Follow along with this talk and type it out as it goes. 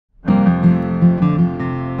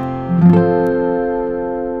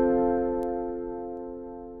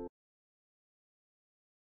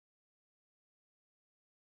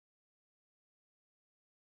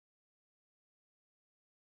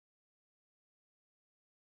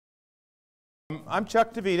I'm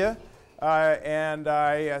Chuck DeVita, and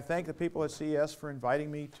I thank the people at CES for inviting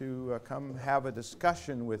me to come have a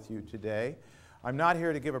discussion with you today. I'm not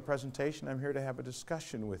here to give a presentation, I'm here to have a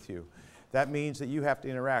discussion with you. That means that you have to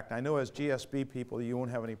interact. I know as GSB people you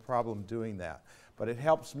won't have any problem doing that, but it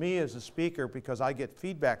helps me as a speaker because I get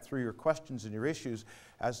feedback through your questions and your issues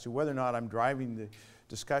as to whether or not I'm driving the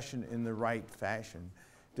discussion in the right fashion.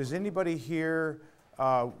 Does anybody here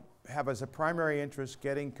have as a primary interest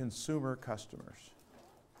getting consumer customers?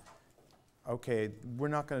 Okay, we're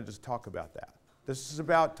not going to just talk about that. This is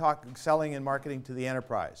about selling and marketing to the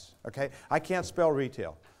enterprise, okay? I can't spell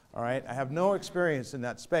retail, all right? I have no experience in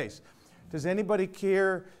that space. Does anybody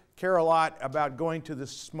care a lot about going to the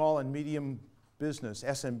small and medium business,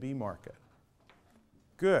 SMB market?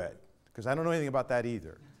 Good, because I don't know anything about that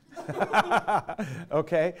either.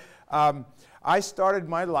 Okay? I started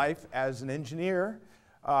my life as an engineer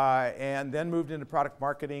and then moved into product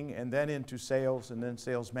marketing and then into sales and then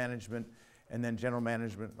sales management and then general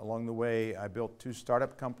management. Along the way, I built two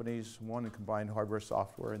startup companies, one in combined hardware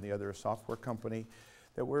software and the other a software company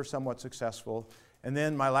that were somewhat successful. And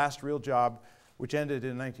then my last real job, which ended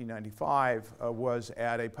in 1995, was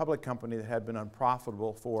at a public company that had been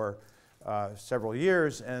unprofitable for several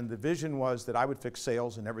years, and the vision was that I would fix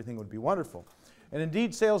sales and everything would be wonderful. And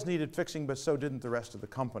indeed, sales needed fixing, but so didn't the rest of the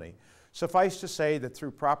company. Suffice to say that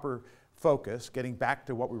through proper focus, getting back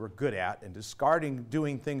to what we were good at and discarding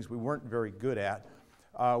doing things we weren't very good at,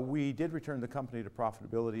 we did return the company to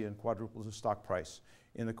profitability and quadrupled the stock price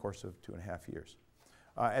in the course of 2.5 years.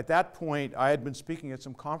 At that point, I had been speaking at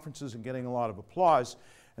some conferences and getting a lot of applause,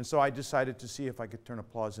 and so I decided to see if I could turn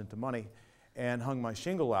applause into money and hung my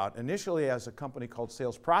shingle out, initially as a company called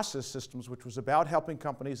Sales Process Systems, which was about helping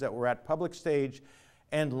companies that were at public stage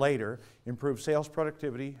and later improve sales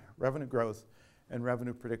productivity, revenue growth, and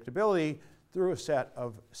revenue predictability through a set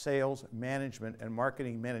of sales management and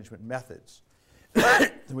marketing management methods.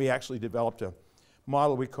 We actually developed a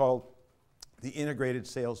model we called the Integrated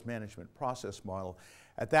Sales Management Process Model.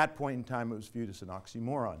 At that point in time, it was viewed as an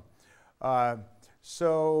oxymoron.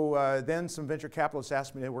 Then some venture capitalists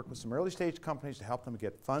asked me to work with some early stage companies to help them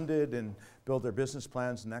get funded and build their business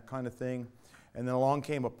plans and that kind of thing. And then along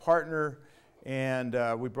came a partner, and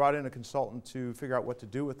we brought in a consultant to figure out what to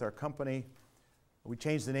do with our company. We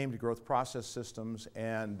changed the name to Growth Process Systems,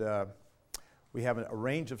 and we have a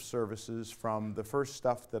range of services from the first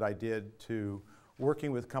stuff that I did to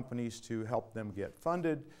working with companies to help them get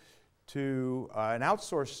funded to an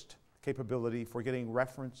outsourced capability for getting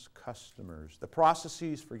reference customers. The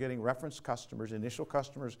processes for getting reference customers, initial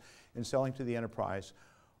customers, and selling to the enterprise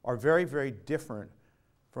are very, very different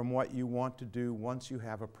from what you want to do once you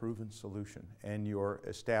have a proven solution and you're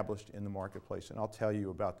established in the marketplace. And I'll tell you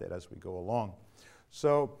about that as we go along.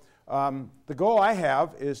 So the goal I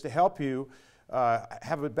have is to help you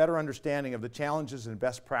have a better understanding of the challenges and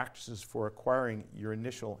best practices for acquiring your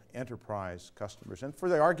initial enterprise customers. And for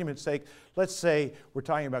the argument's sake, let's say we're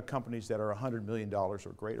talking about companies that are $100 million or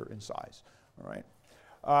greater in size. All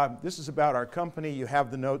right. This is about our company. You have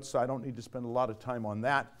the notes, so I don't need to spend a lot of time on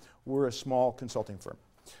that. We're a small consulting firm.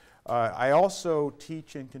 I also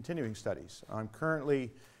teach in continuing studies. I'm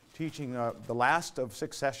currently teaching the last of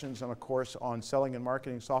 6 sessions on a course on selling and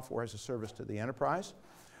marketing software as a service to the enterprise.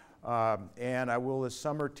 And I will this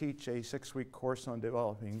summer teach a 6-week course on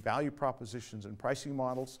developing value propositions and pricing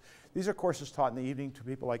models. These are courses taught in the evening to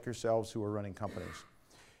people like yourselves who are running companies.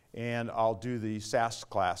 And I'll do the SaaS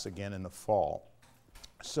class again in the fall.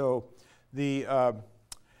 So the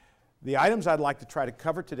items I'd like to try to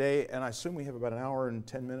cover today, and I assume we have about 1 hour and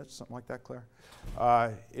 10 minutes, something like that, Claire,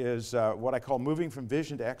 is what I call moving from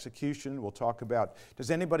vision to execution. We'll talk about, does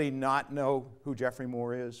anybody not know who Jeffrey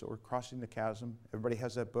Moore is, or Crossing the Chasm? Everybody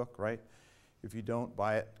has that book, right? If you don't,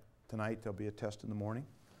 buy it tonight. There'll be a test in the morning.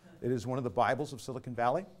 It is one of the Bibles of Silicon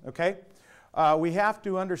Valley, okay? We have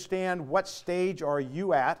to understand what stage are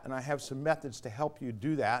you at, and I have some methods to help you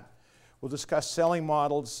do that. We'll discuss selling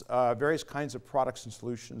models, various kinds of products and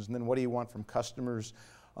solutions, and then what do you want from customers.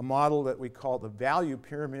 A model that we call the value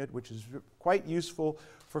pyramid, which is quite useful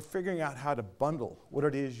for figuring out how to bundle what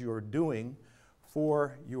it is you're doing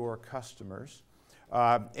for your customers.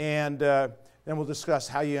 Then we'll discuss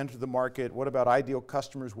how you enter the market. What about ideal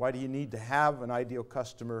customers? Why do you need to have an ideal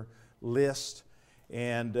customer list?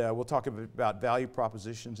 And we'll talk a bit about value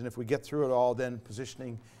propositions. And if we get through it all, then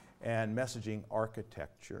positioning and messaging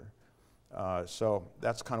architecture. So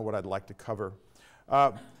that's kind of what I'd like to cover.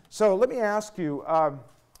 So let me ask you,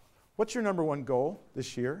 what's your #1 goal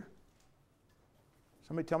this year?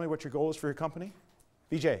 Somebody tell me what your goal is for your company.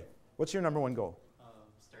 BJ, what's your #1 goal?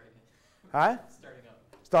 Starting it. Huh? Starting up.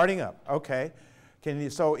 Starting up, okay.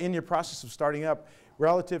 So in your process of starting up,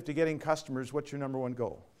 relative to getting customers, what's your number one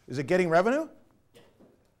goal? Is it getting revenue? Yeah.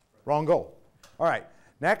 Wrong goal. All right,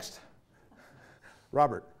 next.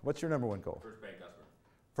 Robert, what's your number one goal? First paying customer.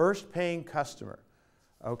 First paying customer.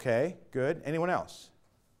 Okay, good. Anyone else?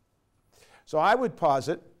 So I would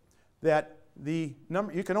posit that you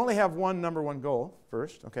can only have one number one goal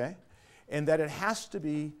first, okay? And that it has to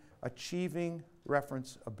be achieving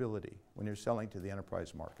reference ability when you're selling to the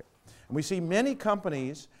enterprise market. And we see many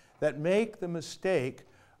companies that make the mistake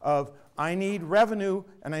of, I need revenue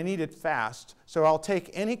and I need it fast, so I'll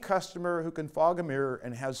take any customer who can fog a mirror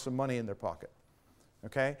and has some money in their pocket.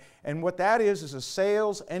 Okay? And what that is a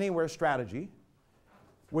sales anywhere strategy,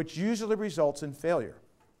 which usually results in failure.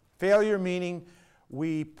 Failure meaning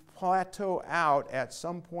we plateau out at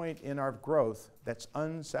some point in our growth that's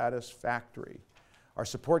unsatisfactory. Our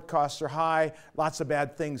support costs are high, lots of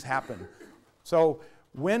bad things happen. So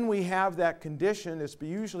when we have that condition, it's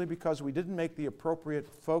usually because we didn't make the appropriate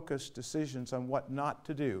focused decisions on what not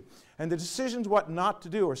to do. And the decisions what not to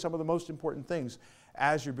do are some of the most important things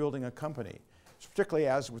as you're building a company, particularly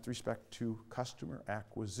as with respect to customer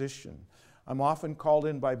acquisition. I'm often called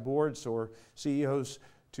in by boards or CEOs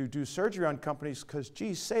to do surgery on companies because,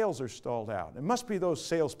 geez, sales are stalled out. It must be those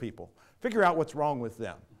salespeople. Figure out what's wrong with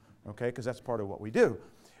them, okay, because that's part of what we do.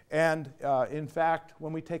 And in fact,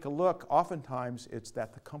 when we take a look, oftentimes it's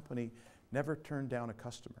that the company never turned down a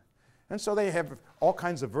customer. And so they have all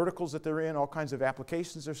kinds of verticals that they're in, all kinds of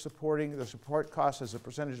applications they're supporting. Their support costs as a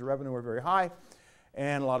percentage of revenue are very high,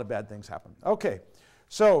 and a lot of bad things happen. Okay,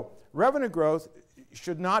 so revenue growth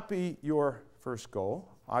should not be your first goal.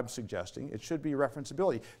 I'm suggesting it should be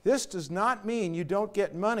referenceability. This does not mean you don't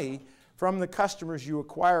get money from the customers you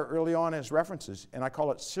acquire early on as references, and I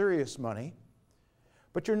call it serious money.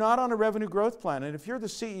 But you're not on a revenue growth plan, and if you're the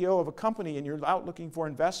CEO of a company and you're out looking for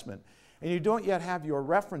investment and you don't yet have your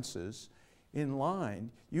references in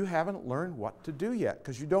line, you haven't learned what to do yet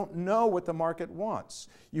because you don't know what the market wants.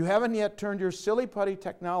 You haven't yet turned your silly putty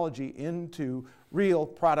technology into real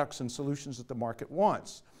products and solutions that the market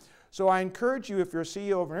wants. So I encourage you, if you're a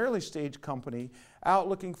CEO of an early stage company out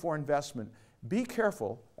looking for investment, be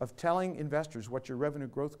careful of telling investors what your revenue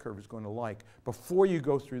growth curve is going to like before you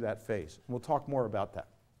go through that phase. And we'll talk more about that,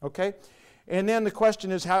 okay? And then the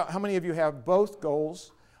question is, how many of you have both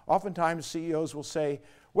goals? Oftentimes CEOs will say,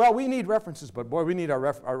 well, we need references, but boy, we need our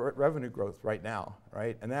revenue growth right now,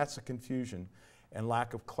 right? And that's a confusion and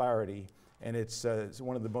lack of clarity, and it's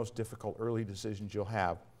one of the most difficult early decisions you'll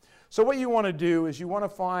have. So what you want to do is you want to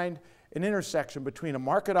find an intersection between a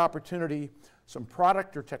market opportunity, some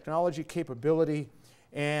product or technology capability,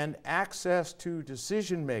 and access to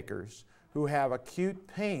decision makers who have acute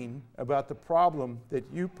pain about the problem that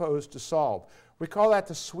you pose to solve. We call that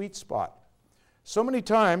the sweet spot. So many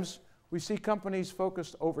times we see companies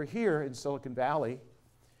focused over here in Silicon Valley,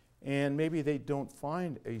 and maybe they don't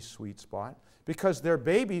find a sweet spot because their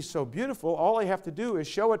baby's so beautiful, all they have to do is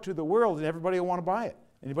show it to the world and everybody will want to buy it.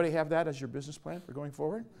 Anybody have that as your business plan for going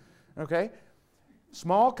forward? Okay.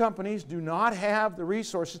 Small companies do not have the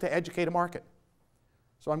resources to educate a market.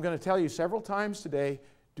 So I'm going to tell you several times today,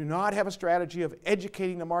 do not have a strategy of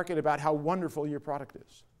educating the market about how wonderful your product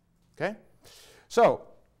is. Okay? So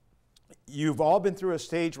you've all been through a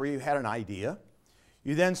stage where you had an idea.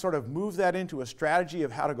 You then sort of move that into a strategy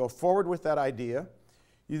of how to go forward with that idea.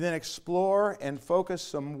 You then explore and focus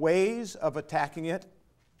some ways of attacking it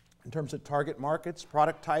in terms of target markets,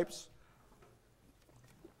 product types,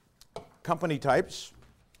 company types,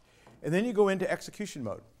 and then you go into execution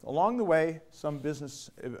mode. Along the way, some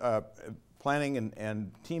business planning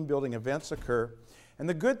and team building events occur. And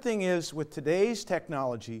the good thing is, with today's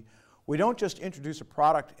technology, we don't just introduce a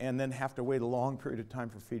product and then have to wait a long period of time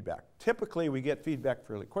for feedback. Typically, we get feedback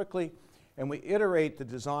fairly quickly, and we iterate the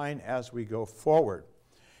design as we go forward.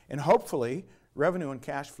 And hopefully, revenue and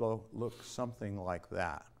cash flow look something like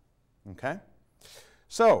that. Okay?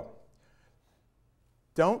 So,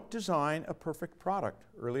 don't design a perfect product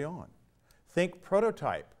early on. Think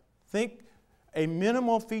prototype. Think a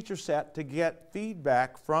minimal feature set to get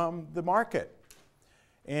feedback from the market.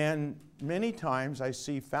 And many times I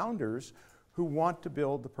see founders who want to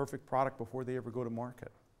build the perfect product before they ever go to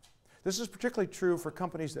market. This is particularly true for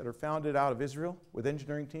companies that are founded out of Israel, with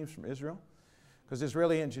engineering teams from Israel, because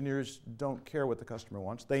Israeli engineers don't care what the customer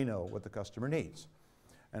wants. They know what the customer needs.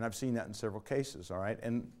 And I've seen that in several cases, all right?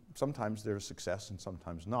 And sometimes there's success and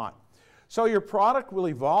sometimes not. So your product will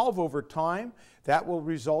evolve over time. That will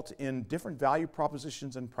result in different value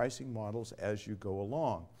propositions and pricing models as you go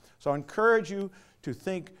along. So I encourage you to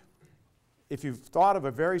think, if you've thought of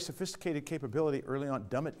a very sophisticated capability early on,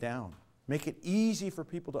 dumb it down. Make it easy for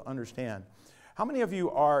people to understand. How many of you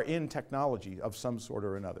are in technology of some sort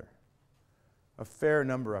or another? A fair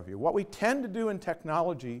number of you. What we tend to do in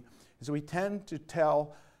technology is we tend to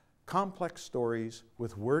tell complex stories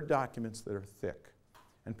with Word documents that are thick,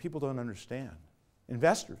 and people don't understand.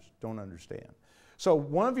 Investors don't understand. So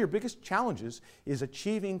one of your biggest challenges is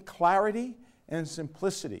achieving clarity and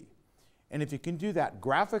simplicity. And if you can do that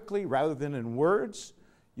graphically rather than in words,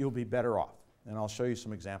 you'll be better off. And I'll show you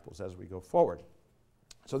some examples as we go forward.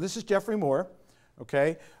 So this is Jeffrey Moore,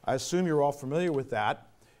 okay? I assume you're all familiar with that.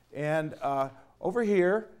 And over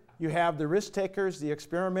here, you have the risk takers, the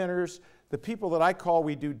experimenters, the people that I call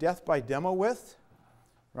we do death by demo with,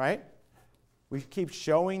 right? We keep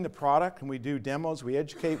showing the product and we do demos, we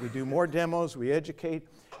educate, we do more demos, we educate.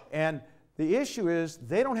 And the issue is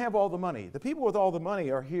they don't have all the money. The people with all the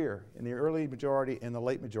money are here in the early majority and the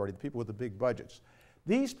late majority, the people with the big budgets.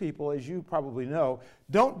 These people, as you probably know,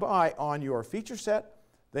 don't buy on your feature set.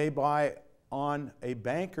 They buy on a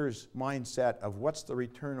banker's mindset of what's the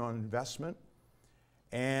return on investment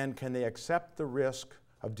and can they accept the risk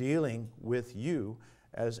of dealing with you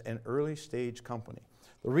as an early stage company.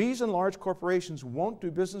 The reason large corporations won't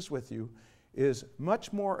do business with you is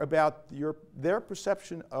much more about their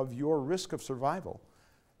perception of your risk of survival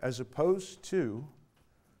as opposed to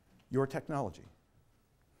your technology.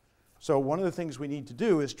 So one of the things we need to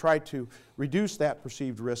do is try to reduce that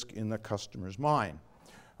perceived risk in the customer's mind.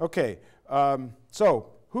 Okay, so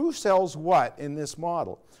who sells what in this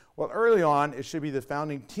model? Well, early on, it should be the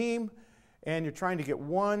founding team, and you're trying to get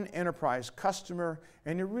one enterprise customer,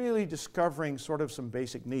 and you're really discovering sort of some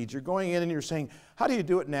basic needs. You're going in and you're saying, how do you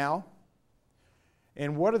do it now?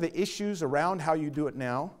 And what are the issues around how you do it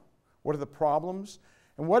now? What are the problems?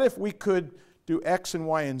 And what if we could do X and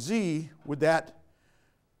Y and Z? Would that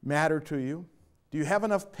matter to you? Do you have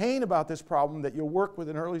enough pain about this problem that you'll work with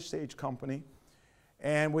an early stage company?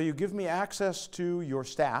 And will you give me access to your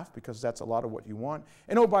staff, because that's a lot of what you want?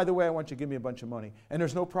 And oh, by the way, I want you to give me a bunch of money. And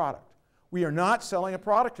there's no product. We are not selling a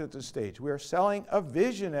product at this stage. We are selling a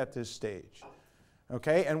vision at this stage.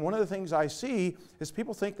 Okay? And one of the things I see is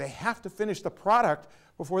people think they have to finish the product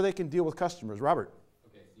before they can deal with customers. Robert?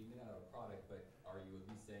 Okay, so you may not have a product, but are you at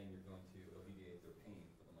least saying you're going to alleviate their pain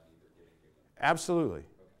for the money they're giving you? Absolutely.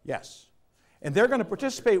 Okay. Yes. And they're going to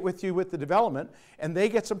participate with you with the development, and they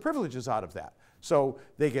get some privileges out of that. So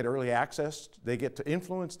they get early access, they get to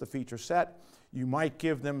influence the feature set. You might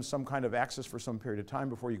give them some kind of access for some period of time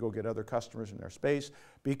before you go get other customers in their space.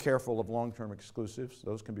 Be careful of long-term exclusives.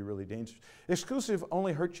 Those can be really dangerous. Exclusive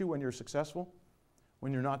only hurt you when you're successful.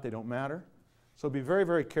 When you're not, they don't matter. So be very,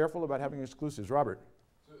 very careful about having exclusives. Robert?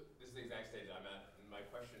 So this is the exact stage I'm at, and my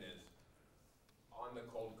question is, on the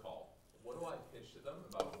cold call, what do I pitch to them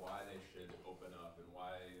about why they should open up and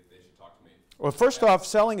why they should talk to me? Well, first off,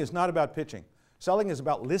 selling is not about pitching. Selling is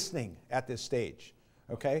about listening at this stage.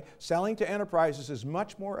 Okay? Selling to enterprises is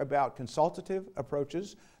much more about consultative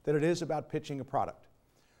approaches than it is about pitching a product.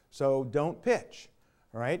 So don't pitch,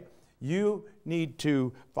 all right? You need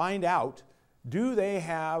to find out, do they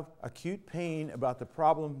have acute pain about the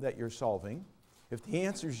problem that you're solving? If the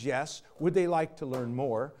answer is yes, would they like to learn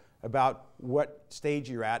more about what stage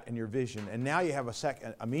you're at and your vision? And now you have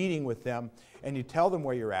a meeting with them, and you tell them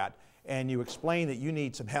where you're at, and you explain that you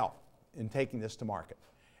need some help in taking this to market.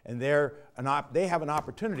 And they have an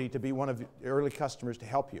opportunity to be one of the early customers to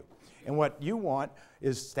help you. And what you want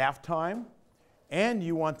is staff time, and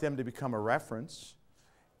you want them to become a reference,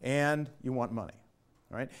 and you want money.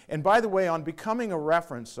 Right? And by the way, on becoming a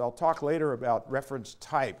reference, I'll talk later about reference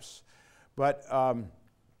types, but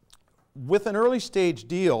with an early stage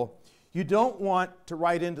deal, you don't want to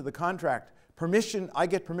write into the contract, I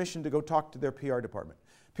get permission to go talk to their PR department.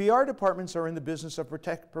 PR departments are in the business of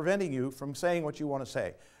preventing you from saying what you want to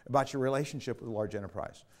say about your relationship with a large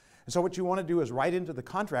enterprise. And so what you want to do is write into the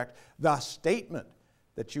contract the statement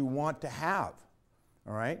that you want to have,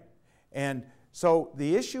 all right? And so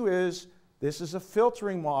the issue is, this is a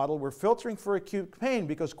filtering model. We're filtering for acute pain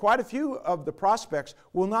because quite a few of the prospects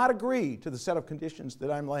will not agree to the set of conditions that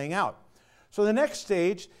I'm laying out. So the next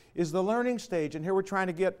stage is the learning stage, and here we're trying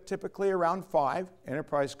to get typically around 5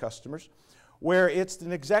 enterprise customers, where it's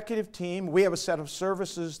an executive team. We have a set of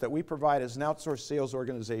services that we provide as an outsourced sales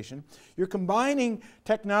organization. You're combining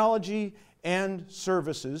technology and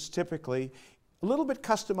services, typically, a little bit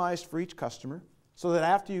customized for each customer, so that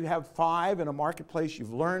after you have 5 in a marketplace,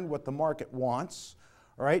 you've learned what the market wants,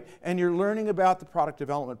 all right? And you're learning about the product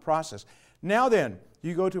development process. Now then,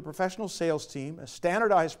 you go to a professional sales team, a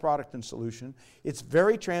standardized product and solution. It's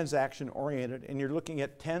very transaction-oriented, and you're looking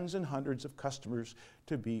at tens and hundreds of customers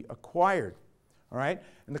to be acquired. All right?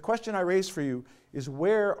 And the question I raise for you is,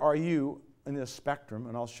 where are you in this spectrum,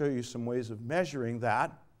 and I'll show you some ways of measuring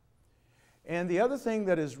that. And the other thing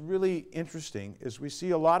that is really interesting is we see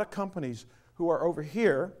a lot of companies who are over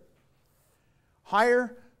here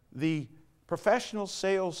hire the professional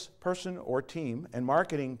sales person or team and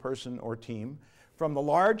marketing person or team from the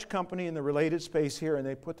large company in the related space here, and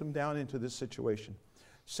they put them down into this situation.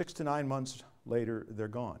 6 to 9 months later, they're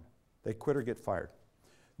gone. They quit or get fired.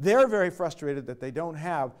 They're very frustrated that they don't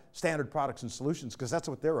have standard products and solutions, because that's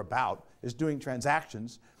what they're about, is doing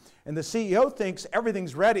transactions. And the CEO thinks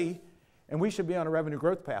everything's ready and we should be on a revenue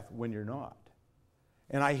growth path, when you're not.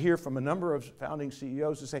 And I hear from a number of founding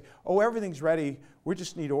CEOs who say, oh, everything's ready, we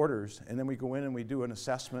just need orders. And then we go in and we do an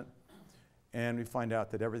assessment and we find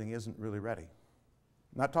out that everything isn't really ready.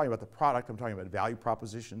 I'm not talking about the product, I'm talking about value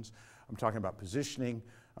propositions, I'm talking about positioning,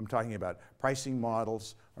 I'm talking about pricing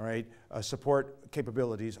models, all right, support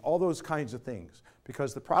capabilities, all those kinds of things.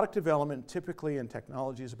 Because the product development typically in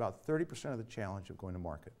technology is about 30% of the challenge of going to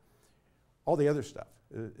market. All the other stuff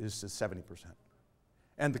is 70%,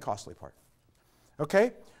 and the costly part.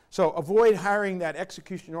 Okay? So avoid hiring that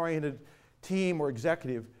execution-oriented team or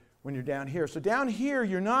executive when you're down here. So down here,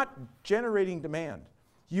 you're not generating demand.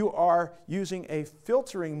 You are using a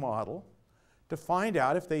filtering model to find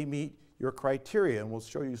out if they meet your criteria, and we'll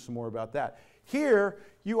show you some more about that. Here,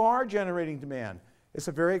 you are generating demand. It's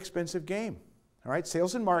a very expensive game. All right?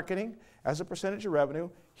 Sales and marketing, as a percentage of revenue,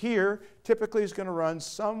 here typically is going to run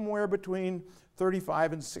somewhere between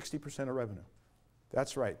 35 and 60% of revenue.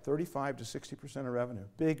 That's right, 35 to 60% of revenue.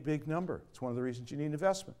 Big, big number. It's one of the reasons you need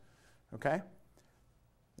investment. Okay?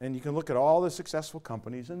 And you can look at all the successful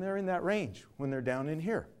companies, and they're in that range when they're down in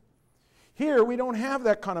here. Here, we don't have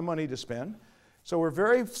that kind of money to spend, so we're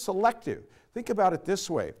very selective. Think about it this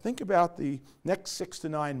way. Think about the next 6 to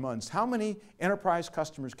 9 months. How many enterprise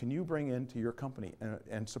customers can you bring into your company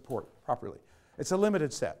and support properly? It's a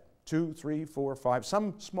limited set, 2, 3, 4, 5,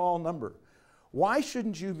 some small number. Why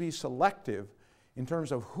shouldn't you be selective in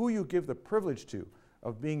terms of who you give the privilege to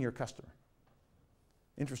of being your customer?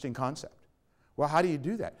 Interesting concept. Well, how do you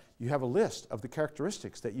do that? You have a list of the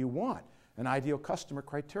characteristics that you want, an ideal customer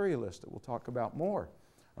criteria list that we'll talk about more,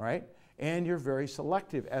 all right? And you're very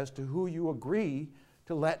selective as to who you agree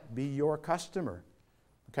to let be your customer,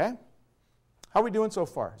 okay? How are we doing so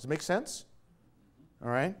far? Does it make sense? All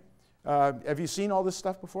right. Have you seen all this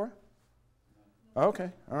stuff before?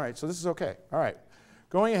 Okay, all right, so this is okay. All right,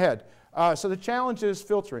 going ahead. So the challenge is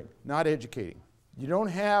filtering, not educating. You don't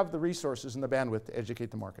have the resources and the bandwidth to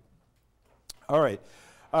educate the market. All right,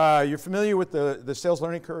 you're familiar with the sales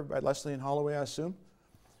learning curve by Leslie and Holloway, I assume,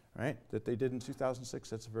 right? That they did in 2006.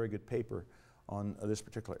 That's a very good paper on this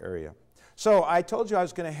particular area. So I told you I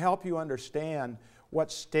was going to help you understand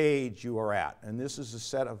what stage you are at, and this is a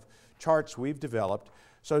set of charts we've developed.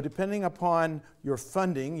 So depending upon your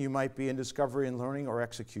funding, you might be in discovery and learning or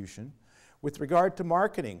execution. With regard to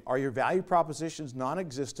marketing, are your value propositions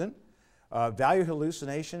non-existent? Value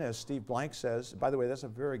hallucination, as Steve Blank says. By the way, that's a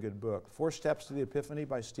very good book. 4 Steps to the Epiphany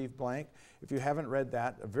by Steve Blank. If you haven't read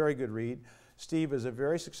that, a very good read. Steve is a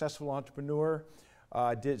very successful entrepreneur.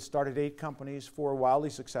 Started 8 companies, 4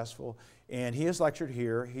 wildly successful. And he has lectured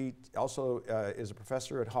here. He also is a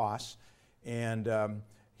professor at Haas. And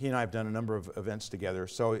he and I have done a number of events together.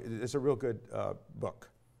 So it's a real good book,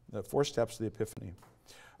 The 4 Steps to the Epiphany.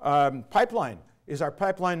 Pipeline. Is our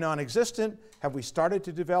pipeline non-existent? Have we started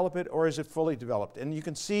to develop it, or is it fully developed? And you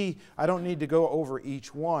can see, I don't need to go over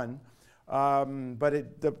each one,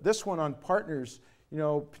 but this one on partners, you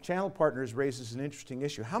know, channel partners raises an interesting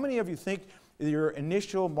issue. How many of you think your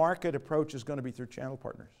initial market approach is going to be through channel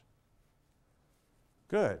partners?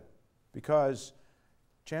 Good, because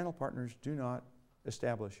channel partners do not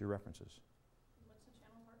establish your references. What's a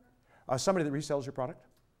channel partner? Somebody that resells your product,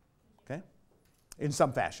 okay? In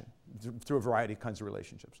some fashion, through a variety of kinds of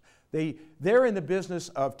relationships. They're in the business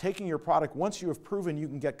of taking your product once you have proven you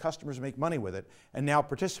can get customers to make money with it, and now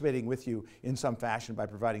participating with you in some fashion by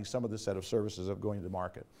providing some of the set of services of going to the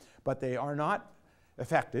market. But they are not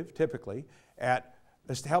effective, typically, at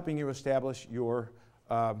helping you establish your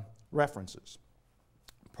references.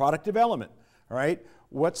 Product development, all right?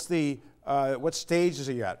 What stages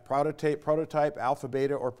are you at? Prototype, alpha,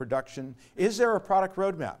 beta, or production? Is there a product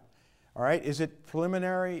roadmap? All right, is it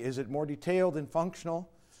preliminary? Is it more detailed and functional?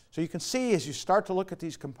 So you can see as you start to look at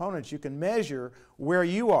these components, you can measure where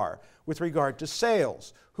you are with regard to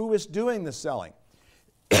sales. Who is doing the selling?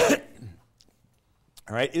 All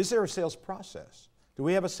right, is there a sales process? Do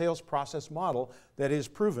we have a sales process model that is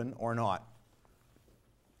proven or not?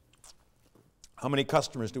 How many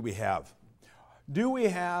customers do we have? Do we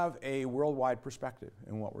have a worldwide perspective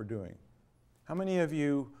in what we're doing? How many of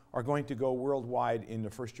you are going to go worldwide in the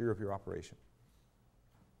first year of your operation.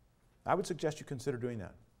 I would suggest you consider doing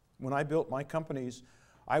that. When I built my companies,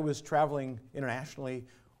 I was traveling internationally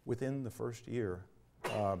within the first year.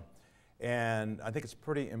 And I think it's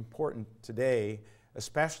pretty important today,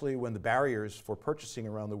 especially when the barriers for purchasing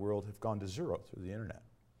around the world have gone to zero through the internet.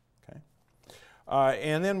 Okay?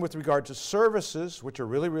 And then with regard to services, which are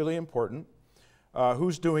really, really important,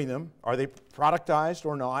 who's doing them? Are they productized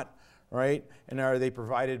or not? Right? And are they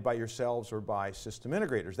provided by yourselves or by system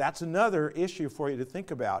integrators? That's another issue for you to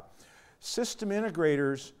think about. System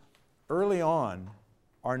integrators early on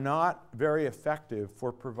are not very effective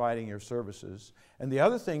for providing your services. And the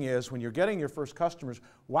other thing is, when you're getting your first customers,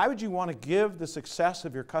 why would you want to give the success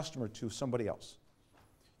of your customer to somebody else?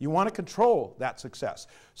 You want to control that success.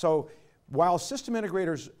 So while system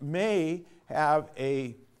integrators may have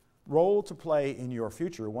a role to play in your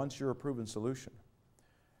future once you're a proven solution,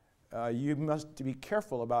 you must be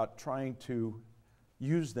careful about trying to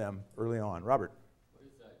use them early on. Robert? What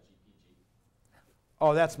is GPG?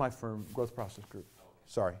 Oh, that's my firm, Growth Process Group. Oh, okay.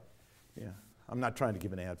 Sorry. Yeah, I'm not trying to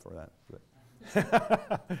give an ad for that. But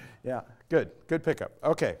yeah, good pickup.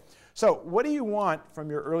 Okay, so what do you want from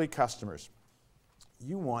your early customers?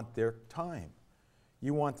 You want their time.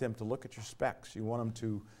 You want them to look at your specs. You want them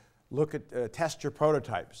to look at, test your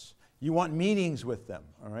prototypes. You want meetings with them,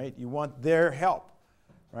 all right? You want their help.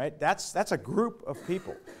 Right? That's a group of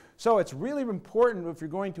people. So it's really important if you're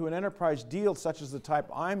going to an enterprise deal such as the type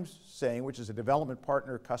I'm saying, which is a development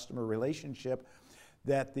partner-customer relationship,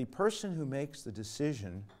 that the person who makes the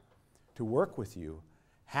decision to work with you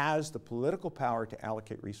has the political power to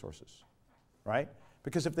allocate resources. Right?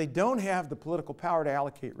 Because if they don't have the political power to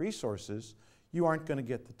allocate resources, you aren't going to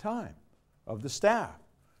get the time of the staff.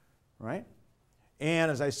 Right?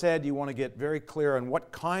 And as I said, you want to get very clear on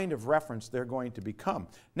what kind of reference they're going to become.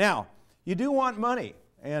 Now, you do want money.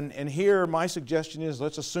 And here my suggestion is,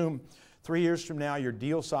 let's assume 3 years from now your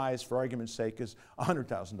deal size, for argument's sake, is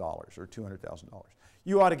 $100,000 or $200,000.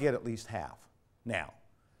 You ought to get at least half now.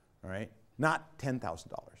 All right? Not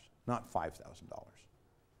 $10,000, not $5,000.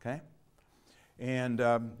 Okay? And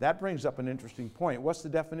that brings up an interesting point. What's the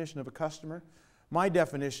definition of a customer? My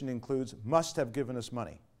definition includes must have given us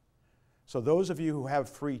money. So those of you who have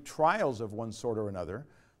free trials of one sort or another,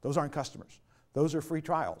 those aren't customers. Those are free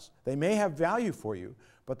trials. They may have value for you,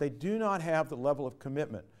 but they do not have the level of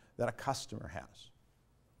commitment that a customer has.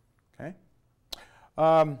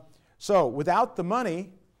 Okay? So without the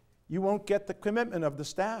money, you won't get the commitment of the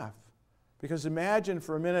staff. Because imagine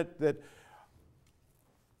for a minute that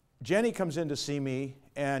Jenny comes in to see me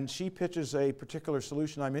and she pitches a particular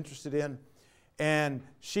solution I'm interested in, and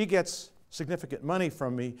she gets significant money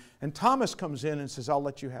from me, and Thomas comes in and says, I'll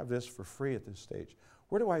let you have this for free at this stage.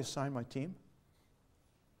 Where do I assign my team?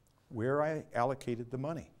 Where I allocated the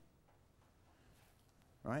money.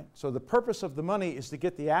 Right? So the purpose of the money is to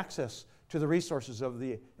get the access to the resources of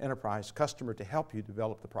the enterprise customer to help you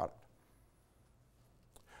develop the product.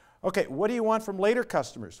 Okay, what do you want from later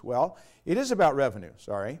customers? Well, it is about revenue,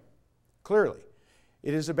 clearly.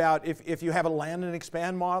 It is about, if you have a land and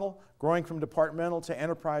expand model, growing from departmental to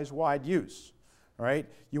enterprise-wide use, right?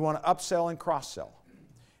 You want to upsell and cross-sell.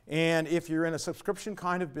 And if you're in a subscription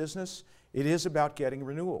kind of business, it is about getting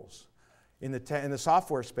renewals. In the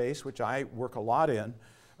software space, which I work a lot in,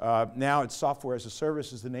 now it's software as a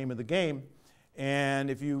service is the name of the game. And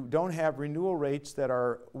if you don't have renewal rates that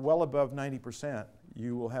are well above 90%,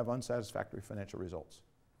 you will have unsatisfactory financial results.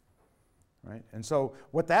 Right? And so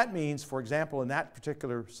what that means, for example, in that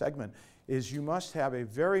particular segment, is you must have a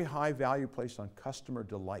very high value placed on customer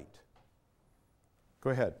delight. Go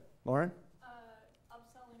ahead. Lauren?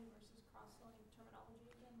 Upselling versus cross-selling terminology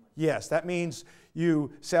again? Yes, that means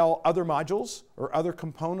you sell other modules or other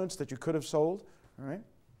components that you could have sold. All right?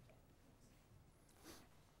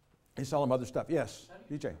 You sell them other stuff. Yes,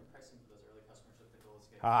 DJ. Pricing for those early customers with the goal of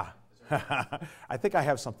scaling. I think I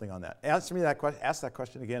have something on that. Ask that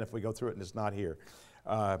question again if we go through it and it's not here.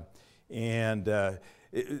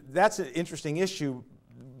 That's an interesting issue,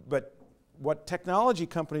 but what technology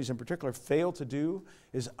companies in particular fail to do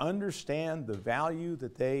is understand the value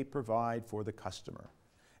that they provide for the customer.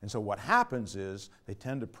 And so what happens is they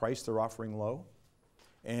tend to price their offering low,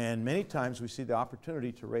 and many times we see the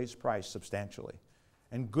opportunity to raise price substantially,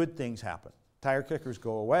 and good things happen. Tire kickers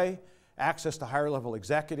go away. Access to higher level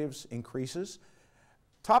executives increases.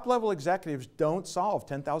 Top level executives don't solve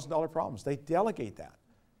 $10,000 problems. They delegate that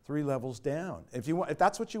 3 levels down. If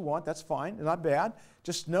that's what you want, that's fine, not bad.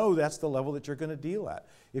 Just know that's the level that you're going to deal at.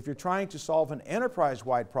 If you're trying to solve an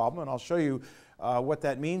enterprise-wide problem, and I'll show you what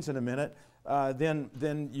that means in a minute,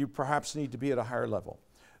 then you perhaps need to be at a higher level.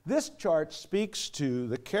 This chart speaks to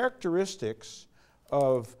the characteristics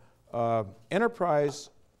of enterprise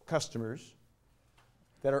customers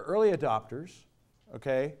that are early adopters,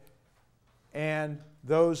 okay, and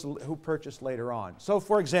those who purchase later on. So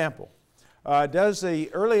for example, does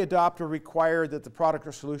the early adopter require that the product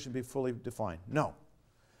or solution be fully defined? No.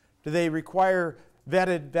 Do they require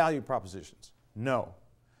vetted value propositions? No.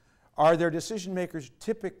 Are their decision makers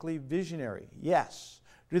typically visionary? Yes.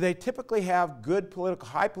 Do they typically have good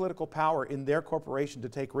high political power in their corporation to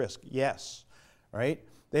take risk? Yes. Right?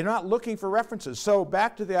 They're not looking for references. So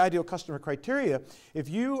back to the ideal customer criteria, if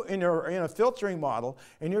you are in a filtering model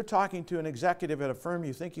and you're talking to an executive at a firm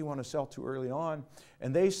you think you want to sell to early on,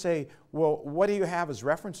 and they say, well, what do you have as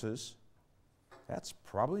references? That's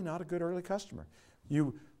probably not a good early customer.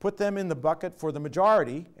 You put them in the bucket for the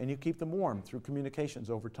majority and you keep them warm through communications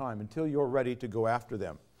over time until you're ready to go after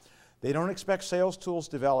them. They don't expect sales tools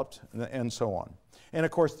developed and so on. And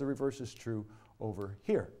of course the reverse is true over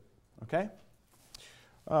here, okay?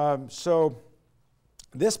 So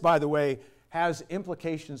this, by the way, has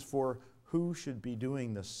implications for who should be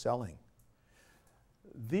doing the selling.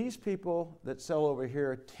 These people that sell over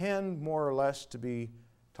here tend more or less to be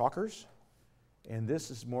talkers, and this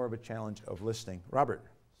is more of a challenge of listening. Robert.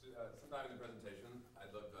 Sometime in the presentation,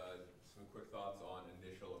 I'd love some quick thoughts on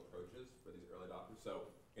initial approaches for these early adopters. So,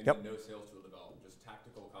 no sales tool development, just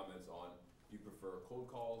tactical comments on, do you prefer cold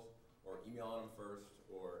calls or emailing them first,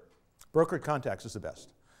 or? Brokered contacts is the best.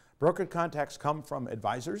 Brokered contacts come from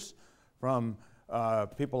advisors, from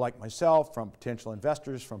people like myself, from potential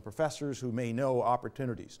investors, from professors who may know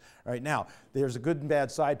opportunities. Right now, there's a good and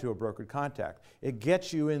bad side to a brokered contact. It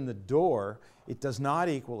gets you in the door. It does not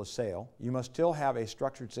equal a sale. You must still have a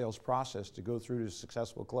structured sales process to go through to a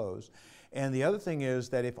successful close. And the other thing is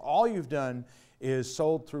that if all you've done is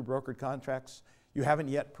sold through brokered contracts, you haven't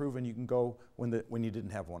yet proven you can go when you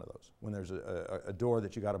didn't have one of those, when there's a door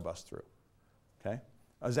that you got to bust through. Okay?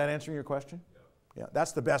 Is that answering your question? Yeah,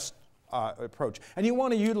 that's the best approach. And you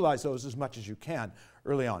want to utilize those as much as you can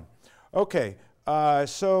early on. Okay,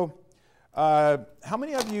 so how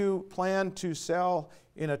many of you plan to sell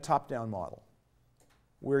in a top-down model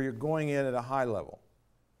where you're going in at a high level?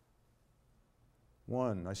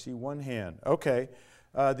 One, I see one hand. Okay,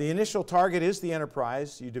 the initial target is the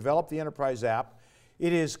enterprise. You develop the enterprise app.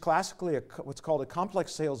 It is classically what's called a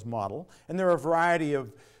complex sales model, and there are a variety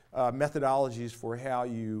of methodologies for how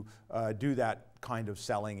you do that kind of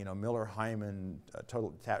selling, you know, Miller, Hyman,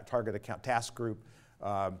 total target account, task group,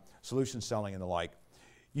 solution selling and the like.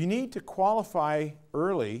 You need to qualify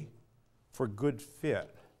early for good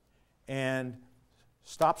fit and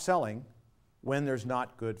stop selling when there's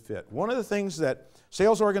not good fit. One of the things that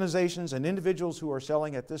sales organizations and individuals who are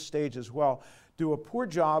selling at this stage as well do a poor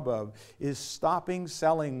job of is stopping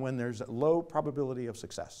selling when there's a low probability of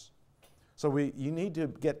success. So you need to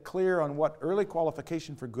get clear on what early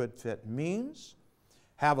qualification for good fit means,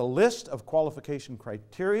 have a list of qualification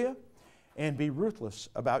criteria, and be ruthless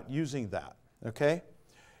about using that, okay?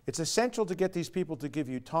 It's essential to get these people to give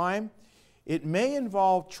you time. It may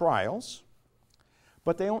involve trials,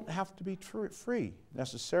 but they don't have to be free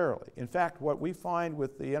necessarily. In fact, what we find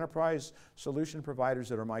with the enterprise solution providers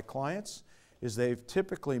that are my clients is they've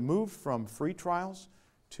typically moved from free trials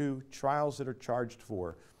to trials that are charged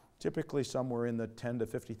for. Typically somewhere in the $10,000 to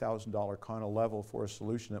 $50,000 kind of level for a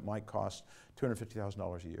solution that might cost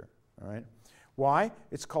 $250,000 a year, all right? Why?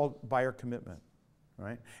 It's called buyer commitment, all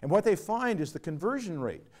right? And what they find is the conversion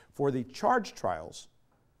rate for the charge trials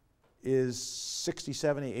is 60,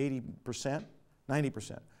 70, 80%,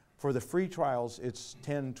 90%. For the free trials, it's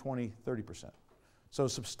 10, 20, 30%. So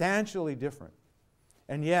substantially different.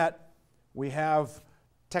 And yet, we have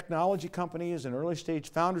technology companies and early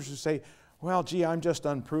stage founders who say, well, gee, I'm just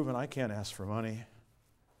unproven. I can't ask for money.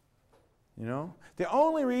 You know? The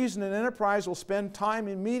only reason an enterprise will spend time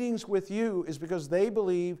in meetings with you is because they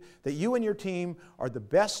believe that you and your team are the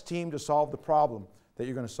best team to solve the problem that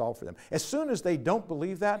you're going to solve for them. As soon as they don't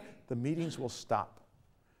believe that, the meetings will stop.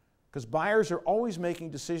 Because buyers are always making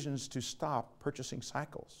decisions to stop purchasing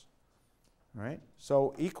cycles. All right?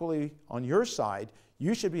 So equally on your side,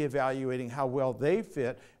 you should be evaluating how well they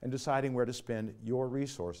fit and deciding where to spend your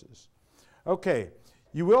resources. Okay,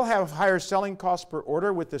 you will have higher selling costs per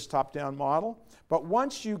order with this top-down model, but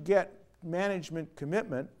once you get management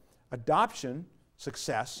commitment, adoption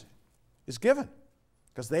success is given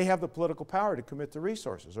because they have the political power to commit the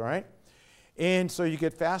resources, all right? And so you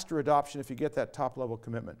get faster adoption if you get that top-level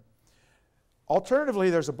commitment. Alternatively,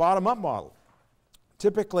 there's a bottom-up model,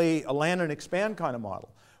 typically a land and expand kind of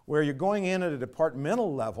model, where you're going in at a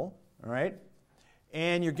departmental level, all right,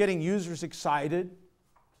 and you're getting users excited,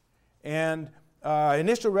 and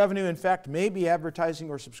Initial revenue, in fact, may be advertising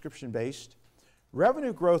or subscription-based.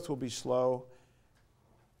 Revenue growth will be slow.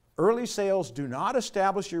 Early sales do not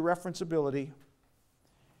establish your referenceability.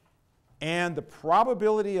 And the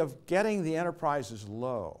probability of getting the enterprise is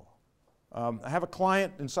low. I have a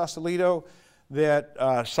client in Sausalito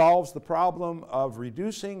that solves the problem of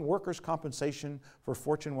reducing workers' compensation for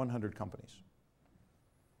Fortune 100 companies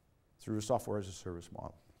through a software as a service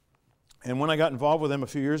model. And when I got involved with them a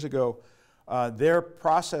few years ago, their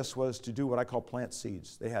process was to do what I call plant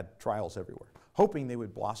seeds. They had trials everywhere, hoping they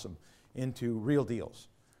would blossom into real deals,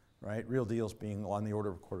 right? Real deals being on the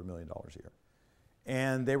order of $250,000 a year.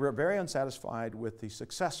 And they were very unsatisfied with the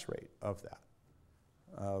success rate of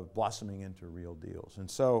that, blossoming into real deals. And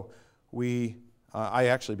so I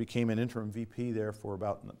actually became an interim VP there for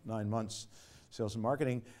about 9 months, sales and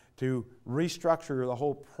marketing, to restructure the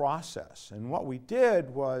whole process. And what we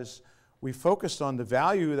did was we focused on the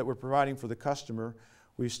value that we're providing for the customer.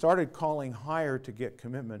 We started calling higher to get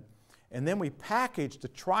commitment. And then we packaged the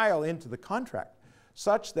trial into the contract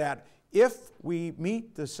such that if we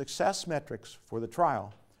meet the success metrics for the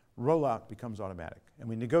trial, rollout becomes automatic. And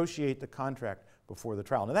we negotiate the contract before the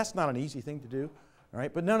trial. Now, that's not an easy thing to do, all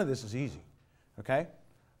right? But none of this is easy, okay?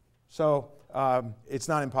 So it's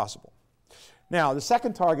not impossible. Now, the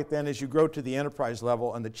second target then is you grow to the enterprise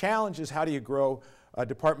level, and the challenge is how do you grow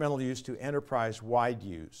departmental use to enterprise-wide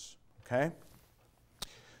use, okay?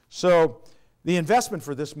 So the investment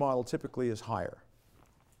for this model typically is higher,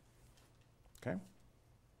 okay?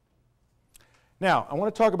 Now, I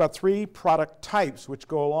want to talk about 3 product types which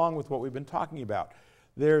go along with what we've been talking about.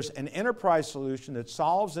 There's an enterprise solution that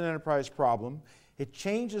solves an enterprise problem. It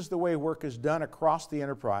changes the way work is done across the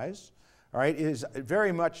enterprise. All right, it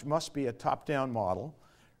very much must be a top-down model,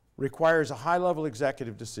 requires a high-level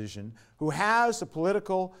executive decision, who has the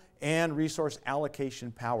political and resource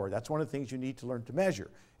allocation power. That's one of the things you need to learn to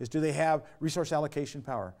measure, is do they have resource allocation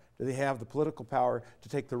power? Do they have the political power to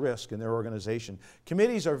take the risk in their organization?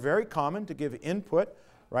 Committees are very common to give input,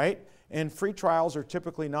 right? And free trials are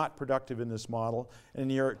typically not productive in this model.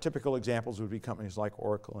 And your typical examples would be companies like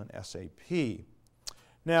Oracle and SAP.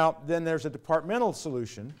 Now, then there's a departmental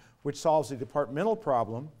solution, which solves a departmental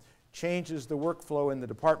problem, changes the workflow in the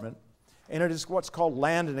department, and it is what's called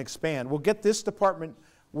land and expand. We'll get this department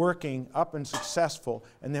working up and successful,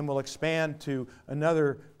 and then we'll expand to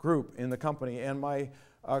another group in the company. And my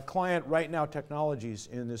client right now, Technologies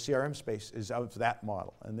in the CRM space, is out of that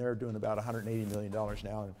model, and they're doing about $180 million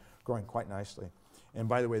now and growing quite nicely. And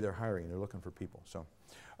by the way, they're hiring, they're looking for people. So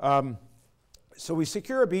we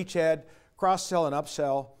secure a beachhead, cross-sell and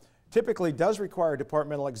upsell. Typically does require a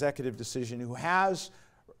departmental executive decision who has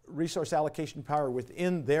resource allocation power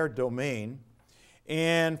within their domain.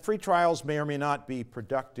 And free trials may or may not be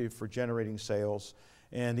productive for generating sales.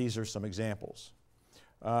 And these are some examples.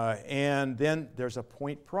 And then there's a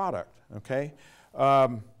point product, okay?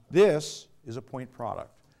 This is a point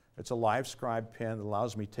product. It's a live scribe pen that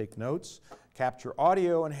allows me to take notes, capture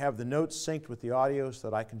audio, and have the notes synced with the audio so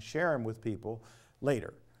that I can share them with people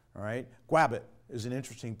later, all right? Gwabbit is an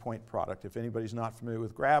interesting point product. If anybody's not familiar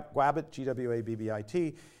with Gwabbit,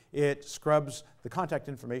 G-W-A-B-B-I-T, it scrubs the contact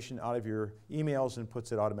information out of your emails and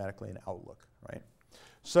puts it automatically in Outlook, right?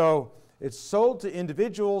 So it's sold to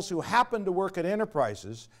individuals who happen to work at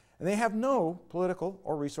enterprises, and they have no political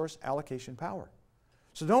or resource allocation power.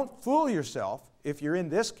 So don't fool yourself if you're in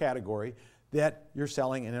this category that you're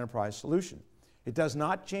selling an enterprise solution. It does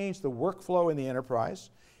not change the workflow in the enterprise.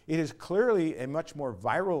 It is clearly a much more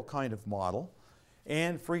viral kind of model.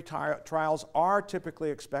 And free trials are typically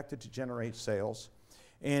expected to generate sales.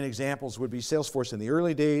 And examples would be Salesforce in the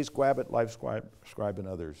early days, Gwabbit, LiveScribe, and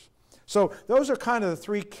others. So those are kind of the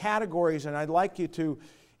 3 categories, and I'd like you to,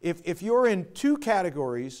 if you're in 2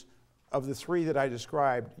 categories of the 3 that I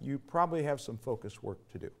described, you probably have some focus work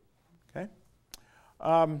to do, okay?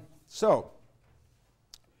 So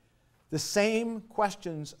the same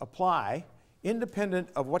questions apply independent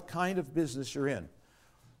of what kind of business you're in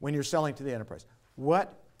when you're selling to the enterprise.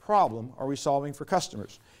 What problem are we solving for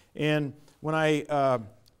customers? And when I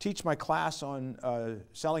teach my class on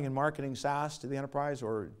selling and marketing SaaS to the enterprise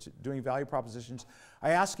or doing value propositions, I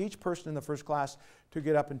ask each person in the first class to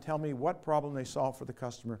get up and tell me what problem they solve for the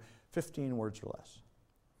customer, 15 words or less.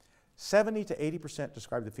 70 to 80%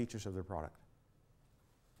 describe the features of their product.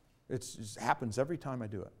 It happens every time I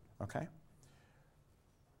do it, okay?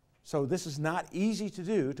 So this is not easy to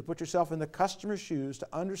do, to put yourself in the customer's shoes, to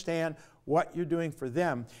understand what you're doing for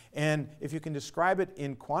them. And if you can describe it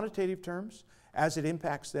in quantitative terms, as it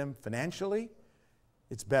impacts them financially,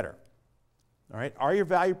 it's better. All right? Are your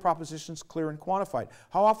value propositions clear and quantified?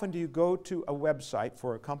 How often do you go to a website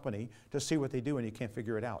for a company to see what they do and you can't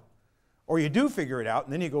figure it out? Or you do figure it out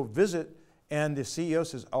and then you go visit and the CEO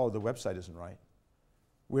says, oh, the website isn't right.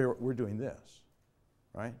 We're doing this,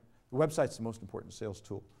 right? The website's the most important sales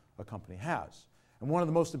tool a company has. And one of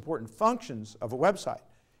the most important functions of a website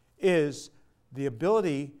is the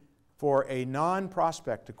ability for a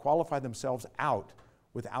non-prospect to qualify themselves out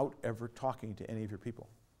without ever talking to any of your people.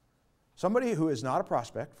 Somebody who is not a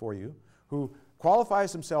prospect for you, who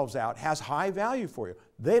qualifies themselves out, has high value for you.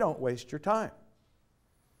 They don't waste your time.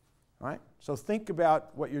 All right? So think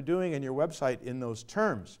about what you're doing in your website in those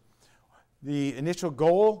terms. The initial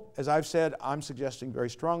goal, as I've said, I'm suggesting very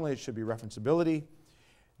strongly it should be referenceability.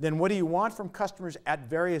 Then what do you want from customers at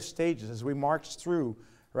various stages as we march through,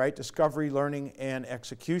 right, discovery, learning, and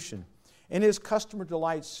execution? And is customer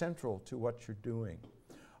delight central to what you're doing?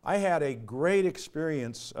 I had a great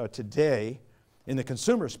experience today in the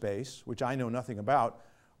consumer space, which I know nothing about,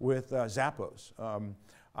 with Zappos.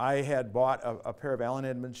 I had bought a pair of Allen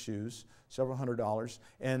Edmonds shoes, several $100s,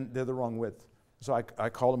 and they're the wrong width. So I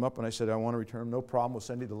called them up and I said, I want to return them. No problem. We'll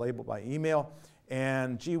send you the label by email.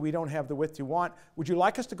 And, gee, we don't have the width you want. Would you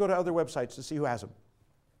like us to go to other websites to see who has them?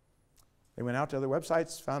 They went out to other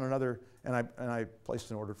websites, found another, and I placed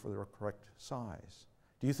an order for the correct size.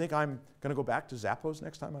 Do you think I'm going to go back to Zappos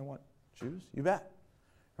next time I want shoes? You bet.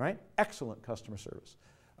 Right? Excellent customer service.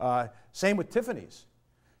 Same with Tiffany's.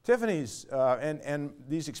 Tiffany's, and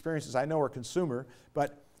these experiences I know are consumer,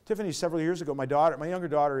 but Tiffany's several years ago, my younger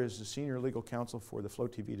daughter is the senior legal counsel for the Flow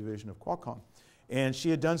TV division of Qualcomm. And she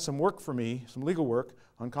had done some work for me, some legal work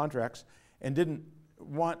on contracts, and didn't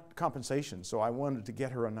want compensation, so I wanted to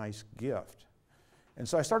get her a nice gift. And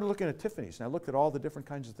so I started looking at Tiffany's, and I looked at all the different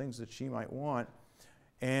kinds of things that she might want,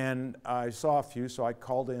 and I saw a few, so I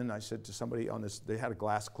called in, I said to somebody on this, they had a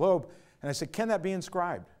glass globe, and I said, can that be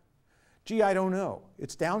inscribed? Gee, I don't know.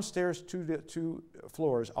 It's downstairs two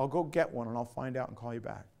floors. I'll go get one, and I'll find out and call you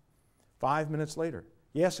back. 5 minutes later,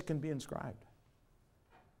 yes, it can be inscribed.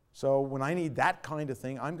 So when I need that kind of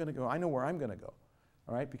thing, I'm going to go, I know where I'm going to go,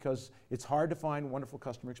 all right, because it's hard to find wonderful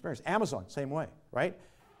customer experience. Amazon, same way, right?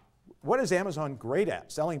 What is Amazon great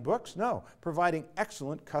at? Selling books? No, providing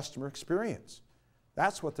excellent customer experience.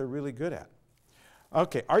 That's what they're really good at.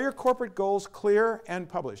 Okay, are your corporate goals clear and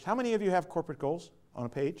published? How many of you have corporate goals on a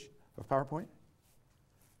page of PowerPoint?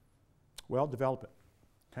 Well, develop it,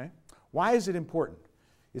 okay? Why is it important?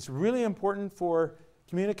 It's really important for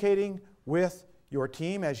communicating with your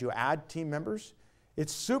team as you add team members.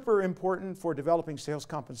 It's super important for developing sales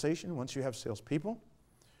compensation once you have salespeople.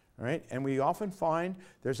 All right? And we often find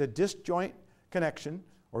there's a disjoint connection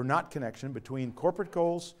or not connection between corporate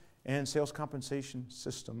goals and sales compensation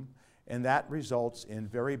system, and that results in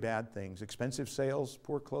very bad things. Expensive sales,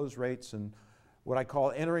 poor close rates, and what I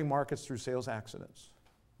call entering markets through sales accidents,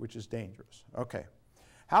 which is dangerous. Okay.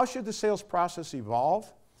 How should the sales process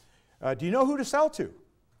evolve? Do you know who to sell to?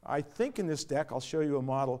 I think in this deck I'll show you a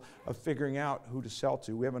model of figuring out who to sell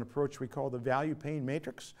to. We have an approach we call the value pain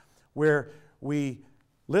matrix, where we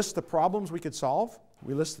list the problems we could solve,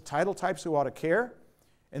 we list the title types who ought to care,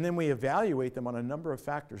 and then we evaluate them on a number of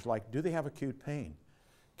factors like, do they have acute pain?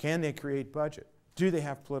 Can they create budget? Do they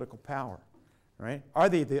have political power? Right? Are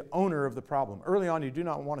they the owner of the problem? Early on, you do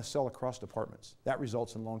not want to sell across departments. That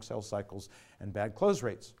results in long sales cycles and bad close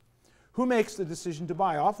rates. Who makes the decision to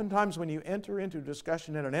buy? Oftentimes when you enter into a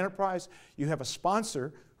discussion in an enterprise, you have a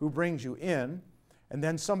sponsor who brings you in, and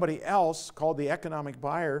then somebody else, called the economic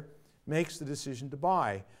buyer, makes the decision to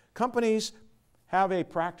buy. Companies have a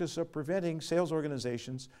practice of preventing sales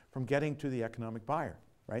organizations from getting to the economic buyer,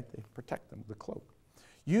 right? They protect them with a cloak.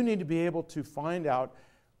 You need to be able to find out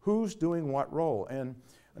who's doing what role. And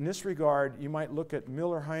in this regard, you might look at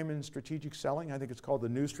Miller-Heiman strategic selling. I think it's called the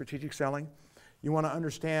new strategic selling. You want to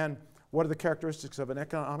understand what are the characteristics of an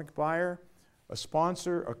economic buyer, a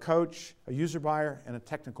sponsor, a coach, a user buyer, and a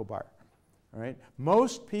technical buyer. All right?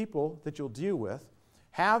 Most people that you'll deal with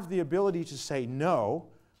have the ability to say no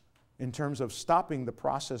in terms of stopping the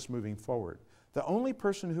process moving forward. The only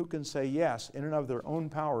person who can say yes in and of their own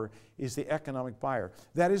power is the economic buyer.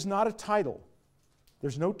 That is not a title.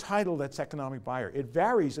 There's no title that's economic buyer. It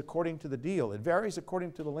varies according to the deal. It varies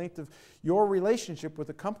according to the length of your relationship with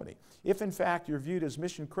the company. If in fact you're viewed as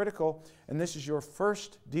mission critical and this is your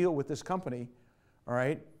first deal with this company, all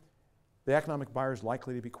right, the economic buyer is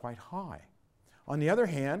likely to be quite high. On the other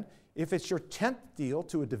hand, if it's your 10th deal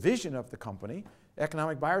to a division of the company,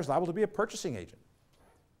 economic buyer is liable to be a purchasing agent.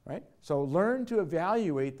 Right? So learn to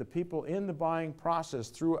evaluate the people in the buying process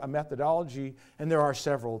through a methodology, and there are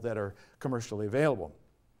several that are commercially available.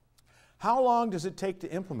 How long does it take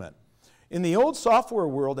to implement? In the old software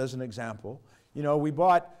world, as an example, you know, we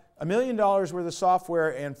bought $1 million worth of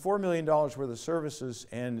software and $4 million worth of services,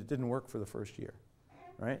 and it didn't work for the first year,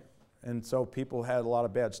 right? And so people had a lot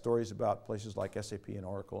of bad stories about places like SAP and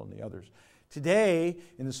Oracle and the others. Today,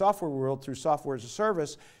 in the software world, through software as a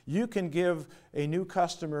service, you can give a new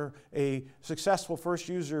customer a successful first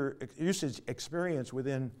usage experience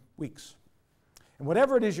within weeks. And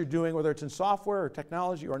whatever it is you're doing, whether it's in software or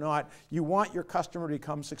technology or not, you want your customer to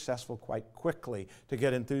become successful quite quickly to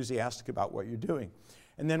get enthusiastic about what you're doing.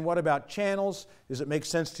 And then what about channels? Does it make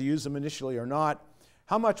sense to use them initially or not?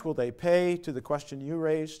 How much will they pay, to the question you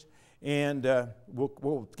raised? And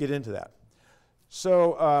we'll get into that.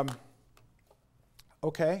 So,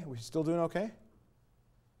 okay, we still doing okay?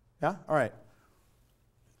 Yeah? All right.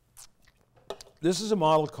 This is a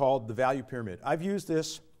model called the value pyramid. I've used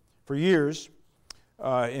this for years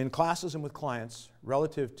in classes and with clients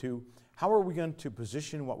relative to how are we going to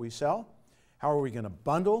position what we sell? How are we going to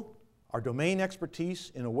bundle our domain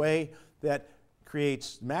expertise in a way that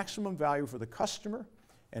creates maximum value for the customer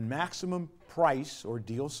and maximum price or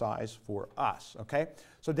deal size for us, okay?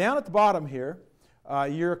 So down at the bottom here,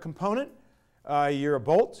 you're a component, you're a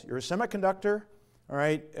bolt, you're a semiconductor, all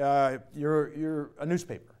right? You're a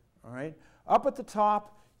newspaper, all right? Up at the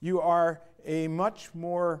top, you are a much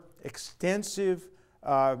more extensive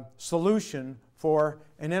solution for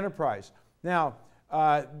an enterprise. Now,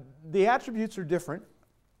 the attributes are different.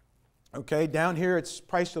 Okay, down here it's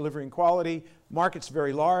price, delivery, and quality. Market's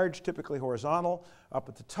very large, typically horizontal. Up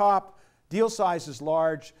at the top, deal size is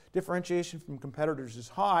large, differentiation from competitors is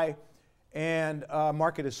high, and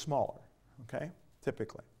market is smaller, okay,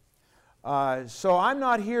 typically. So I'm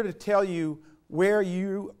not here to tell you where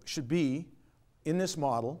you should be in this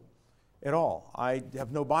model at all. I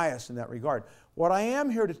have no bias in that regard. What I am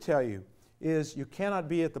here to tell you is you cannot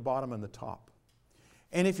be at the bottom and the top.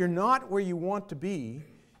 And if you're not where you want to be,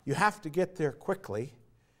 you have to get there quickly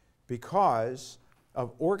because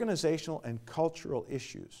of organizational and cultural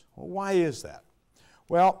issues. Well, why is that?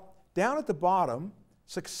 Well, down at the bottom,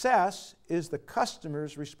 success is the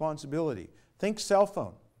customer's responsibility. Think cell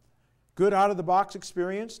phone. Good out-of-the-box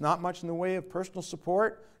experience, not much in the way of personal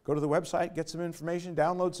support. Go to the website, get some information,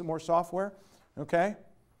 download some more software, okay?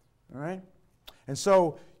 All right? And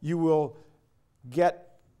so you will get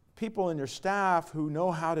people in your staff who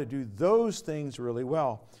know how to do those things really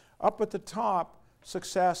well. Up at the top,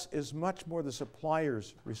 success is much more the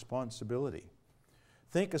supplier's responsibility.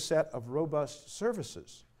 Think a set of robust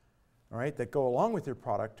services, all right, that go along with your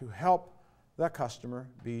product to help the customer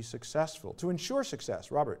be successful, to ensure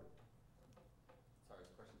success. Robert? Sorry,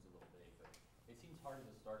 this question's a little vague, but it seems hard as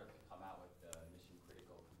a startup to come out with a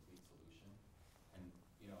mission-critical, complete solution. And,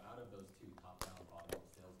 you know, out of those two, top-down, bottom-up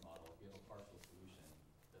sales model, if you have a partial solution,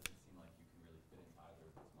 it doesn't seem like you can really fit into either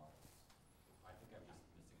of those models. I think I'm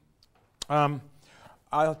just missing.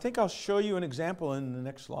 I think I'll show you an example in the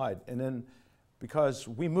next slide. And then, because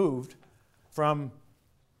we moved from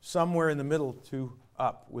somewhere in the middle to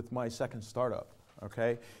up with my second startup,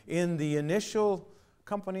 okay? In the initial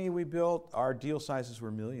company we built, our deal sizes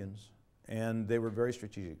were millions, and they were very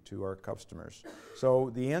strategic to our customers. So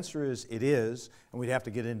the answer is it is, and we'd have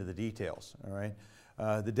to get into the details, all right?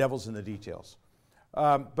 The devil's in the details.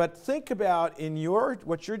 But think about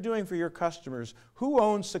what you're doing for your customers, who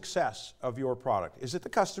owns success of your product? Is it the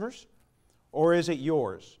customers or is it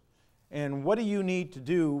yours? And what do you need to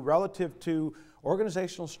do relative to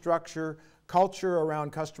organizational structure, culture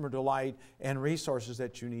around customer delight, and resources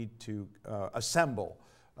that you need to assemble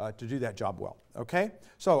to do that job well, okay?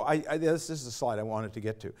 So this is the slide I wanted to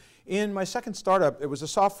get to. In my second startup, it was a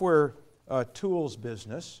software tools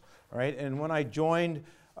business, right? And when I joined,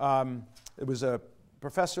 it was a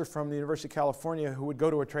professor from the University of California who would go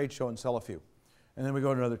to a trade show and sell a few. And then we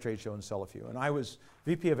go to another trade show and sell a few. And I was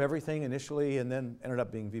VP of everything initially and then ended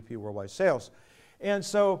up being VP of worldwide sales. And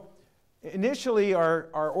so initially our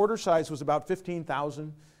order size was about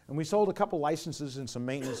 15,000 and we sold a couple licenses and some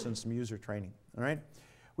maintenance and some user training, all right?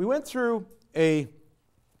 We went through a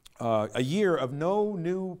year of no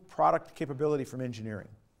new product capability from engineering,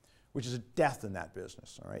 which is a death in that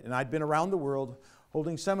business, all right? And I'd been around the world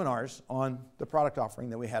holding seminars on the product offering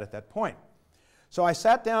that we had at that point. So I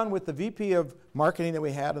sat down with the VP of marketing that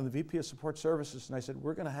we had and the VP of support services, and I said,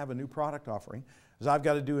 we're going to have a new product offering, because I've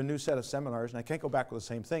got to do a new set of seminars, and I can't go back with the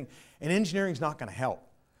same thing. And engineering's not going to help.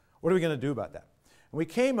 What are we going to do about that? And we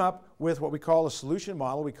came up with what we call a solution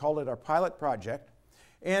model. We called it our pilot project,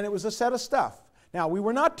 and it was a set of stuff. Now, we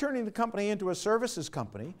were not turning the company into a services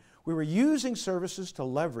company. We were using services to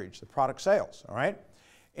leverage the product sales, all right?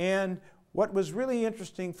 And what was really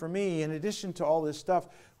interesting for me, in addition to all this stuff,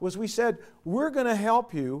 was we said, we're going to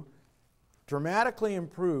help you dramatically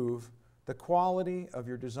improve the quality of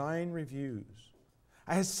your design reviews.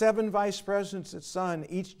 I had 7 vice presidents at Sun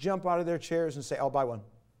each jump out of their chairs and say, I'll buy one.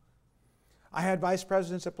 I had vice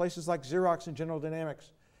presidents at places like Xerox and General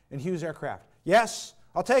Dynamics and Hughes Aircraft. Yes,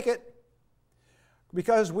 I'll take it.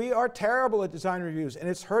 Because we are terrible at design reviews and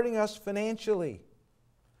it's hurting us financially.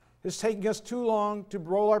 It's taking us too long to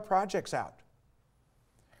roll our projects out.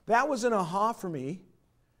 That was an aha for me,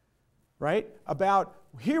 right? About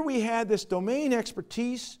here we had this domain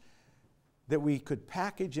expertise that we could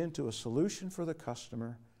package into a solution for the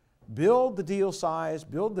customer, build the deal size,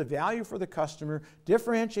 build the value for the customer,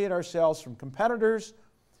 differentiate ourselves from competitors,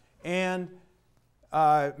 and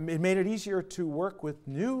it made it easier to work with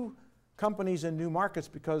new companies in new markets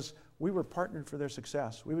because we were partnered for their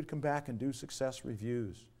success. We would come back and do success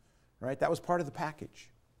reviews, right? That was part of the package.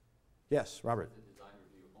 Yes, Robert? The design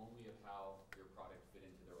review only of how your product fit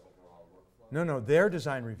into their overall workflow? No, their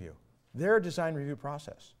design review. Their design review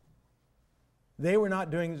process. They were not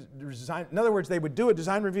doing design. In other words, they would do a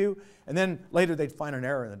design review, and then later they'd find an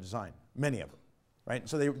error in the design, many of them, right?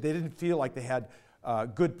 So they didn't feel like they had a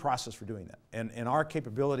good process for doing that. And our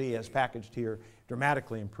capability as packaged here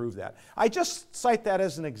dramatically improved that. I just cite that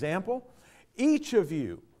as an example. Each of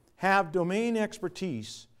you have domain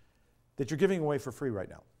expertise that you're giving away for free right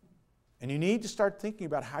now. And you need to start thinking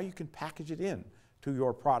about how you can package it in to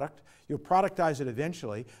your product. You'll productize it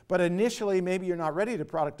eventually, but initially maybe you're not ready to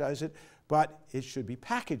productize it, but it should be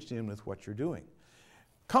packaged in with what you're doing.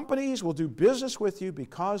 Companies will do business with you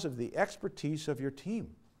because of the expertise of your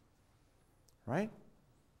team, right?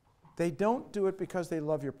 They don't do it because they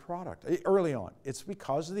love your product early on. It's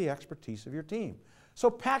because of the expertise of your team. So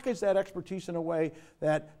package that expertise in a way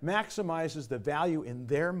that maximizes the value in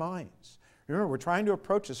their minds. Remember, we're trying to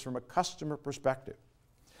approach this from a customer perspective.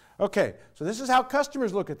 Okay, so this is how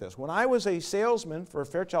customers look at this. When I was a salesman for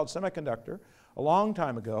Fairchild Semiconductor a long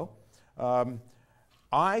time ago,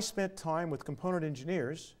 I spent time with component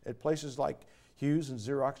engineers at places like Hughes and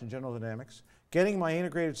Xerox and General Dynamics, getting my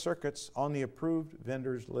integrated circuits on the approved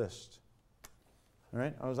vendors list. All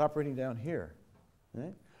right, I was operating down here.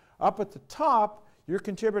 Right? Up at the top, you're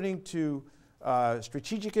contributing to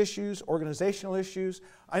strategic issues, organizational issues.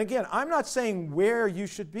 And again, I'm not saying where you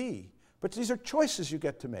should be, but these are choices you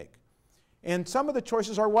get to make. And some of the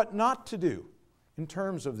choices are what not to do in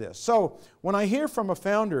terms of this. So when I hear from a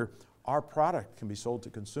founder, our product can be sold to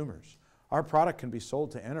consumers, our product can be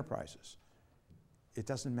sold to enterprises, it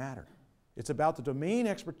doesn't matter. It's about the domain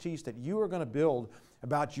expertise that you are going to build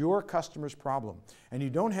about your customer's problem. And you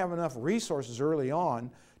don't have enough resources early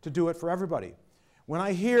on to do it for everybody. When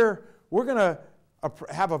I hear we're going to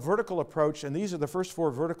have a vertical approach and these are the first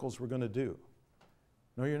 4 verticals we're going to do.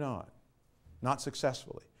 No, you're not. Not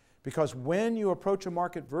successfully. Because when you approach a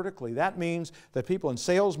market vertically, that means that people in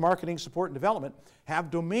sales, marketing, support, and development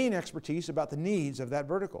have domain expertise about the needs of that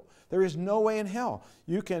vertical. There is no way in hell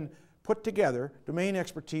you can put together domain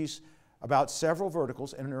expertise about several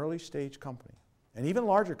verticals in an early stage company. And even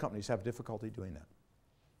larger companies have difficulty doing that.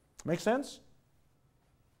 Make sense?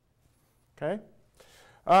 Okay?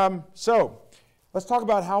 So let's talk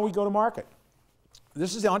about how we go to market.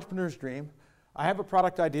 This is the entrepreneur's dream. I have a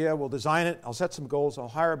product idea, we'll design it, I'll set some goals, I'll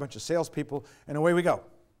hire a bunch of salespeople, and away we go.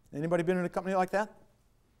 Anybody been in a company like that?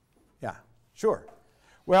 Yeah, sure.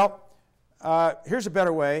 Well, here's a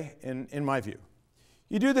better way in my view.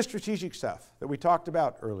 You do the strategic stuff that we talked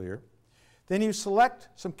about earlier. Then you select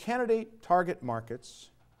some candidate target markets.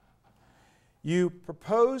 You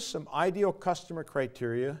propose some ideal customer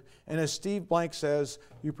criteria, and as Steve Blank says,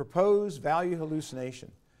 you propose value hallucination.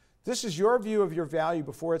 This is your view of your value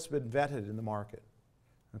before it's been vetted in the market,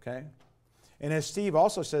 okay? And as Steve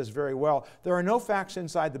also says very well, there are no facts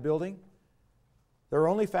inside the building. There are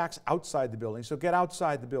only facts outside the building, so get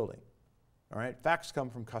outside the building, all right? Facts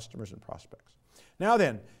come from customers and prospects. Now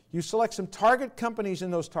then, you select some target companies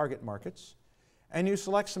in those target markets, and you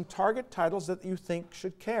select some target titles that you think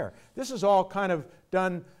should care. This is all kind of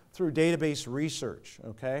done through database research,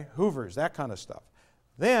 okay? Hoovers, that kind of stuff.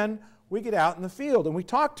 Then we get out in the field and we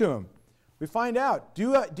talk to them. We find out,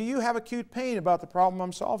 do you have acute pain about the problem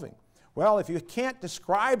I'm solving? Well, if you can't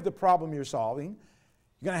describe the problem you're solving,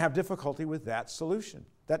 you're going to have difficulty with that solution,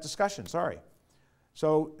 that discussion, sorry.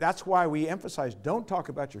 So that's why we emphasize, don't talk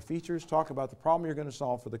about your features, talk about the problem you're going to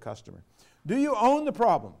solve for the customer. Do you own the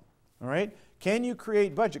problem? All right? Can you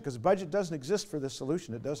create budget? Because budget doesn't exist for this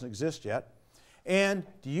solution. It doesn't exist yet. And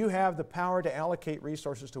do you have the power to allocate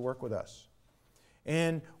resources to work with us?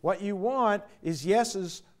 And what you want is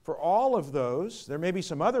yeses for all of those. There may be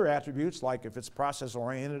some other attributes, like if it's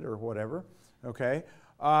process-oriented or whatever, okay?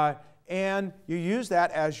 And you use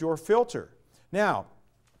that as your filter. Now,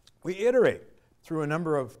 We iterate through a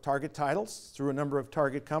number of target titles, through a number of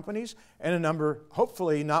target companies, and a number,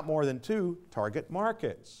 hopefully not more than 2, target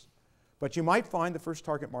markets. But you might find the first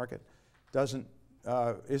target market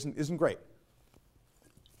isn't great.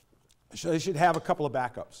 So you should have a couple of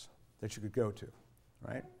backups that you could go to,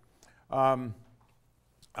 right?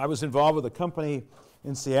 I was involved with a company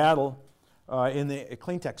in Seattle in the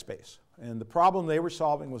clean tech space. And the problem they were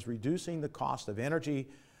solving was reducing the cost of energy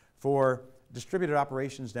for distributed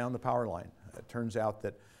operations down the power line. It turns out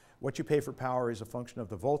that what you pay for power is a function of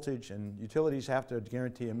the voltage, and utilities have to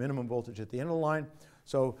guarantee a minimum voltage at the end of the line,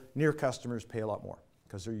 so near customers pay a lot more,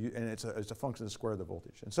 because it's a function of the square of the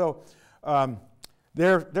voltage. And so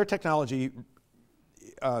their technology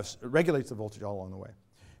regulates the voltage all along the way.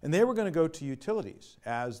 And they were going to go to utilities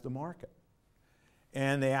as the market.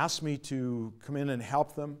 And they asked me to come in and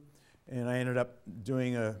help them, and I ended up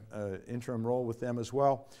doing an interim role with them as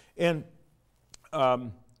well. And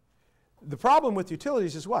the problem with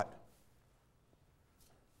utilities is what?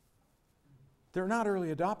 They're not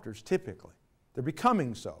early adopters, typically. They're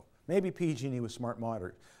becoming so. Maybe PG&E with smart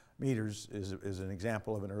meters is an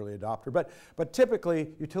example of an early adopter. But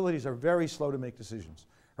typically, utilities are very slow to make decisions,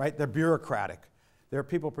 right? They're bureaucratic. They're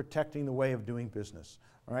people protecting the way of doing business,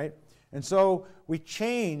 all right? And so we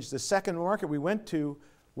changed. The second market we went to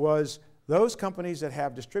was those companies that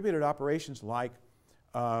have distributed operations like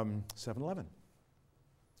 7-Eleven,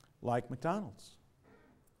 like McDonald's.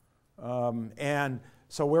 And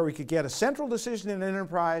so where we could get a central decision in an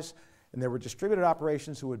enterprise, and there were distributed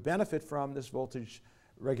operations who would benefit from this voltage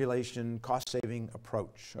regulation, cost-saving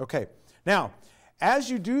approach. Okay, now,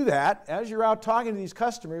 as you do that, as you're out talking to these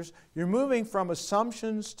customers, you're moving from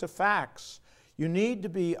assumptions to facts. You need to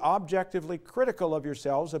be objectively critical of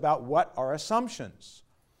yourselves about what are assumptions.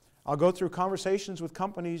 I'll go through conversations with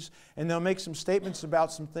companies, and they'll make some statements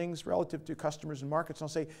about some things relative to customers and markets. And I'll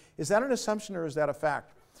say, is that an assumption or is that a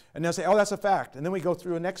fact? And they'll say, oh, that's a fact. And then we go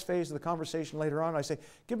through a next phase of the conversation later on. And I say,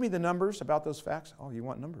 give me the numbers about those facts. Oh, you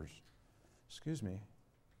want numbers? Excuse me.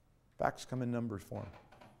 Facts come in numbers form.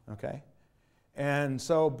 Okay? And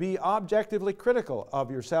so be objectively critical of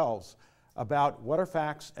yourselves about what are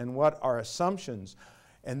facts and what are assumptions.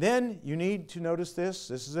 And then you need to notice this.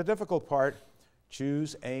 This is a difficult part.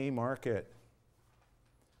 Choose a market.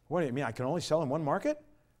 What do you mean? I can only sell in one market?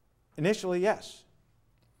 Initially, yes.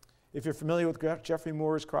 If you're familiar with Geoffrey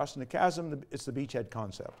Moore's Crossing the Chasm, it's the beachhead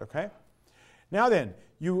concept, okay? Now then,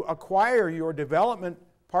 you acquire your development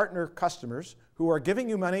partner customers who are giving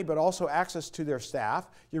you money but also access to their staff.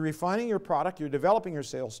 You're refining your product, you're developing your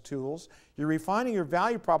sales tools, you're refining your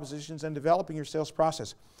value propositions and developing your sales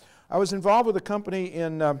process. I was involved with a company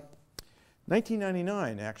in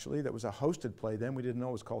 1999, actually, that was a hosted play then. We didn't know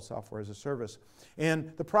it was called Software as a Service.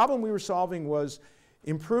 And the problem we were solving was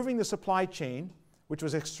improving the supply chain, which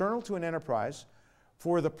was external to an enterprise,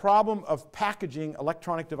 for the problem of packaging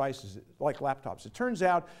electronic devices like laptops. It turns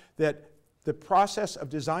out that the process of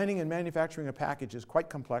designing and manufacturing a package is quite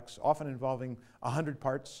complex, often involving 100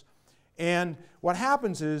 parts. And what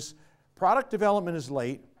happens is product development is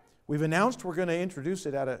late. We've announced we're going to introduce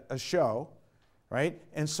it at a show, right?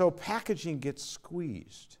 And so packaging gets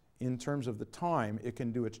squeezed in terms of the time it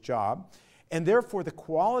can do its job. And therefore, the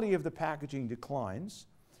quality of the packaging declines.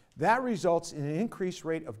 That results in an increased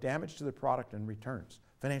rate of damage to the product and returns,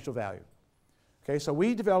 financial value. Okay, so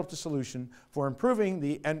we developed a solution for improving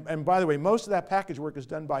the, and by the way, most of that package work is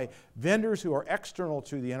done by vendors who are external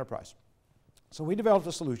to the enterprise. So we developed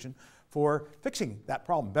a solution for fixing that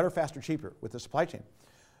problem, better, faster, cheaper with the supply chain.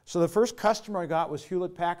 So the first customer I got was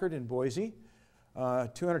Hewlett-Packard in Boise,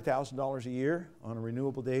 $200,000 a year on a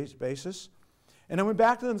renewable days basis. And I went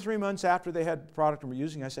back to them 3 months after they had the product and were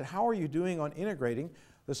using it. I said, how are you doing on integrating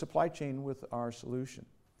the supply chain with our solution?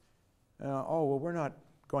 Oh, well, we're not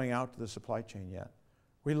going out to the supply chain yet.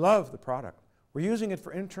 We love the product. We're using it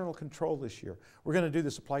for internal control this year. We're going to do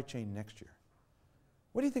the supply chain next year.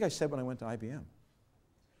 What do you think I said when I went to IBM?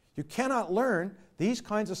 You cannot learn these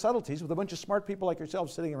kinds of subtleties with a bunch of smart people like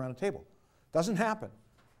yourselves sitting around a table. Doesn't happen,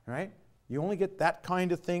 right? You only get that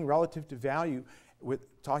kind of thing relative to value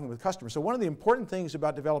with talking with customers. So one of the important things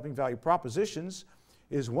about developing value propositions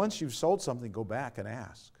is once you've sold something, go back and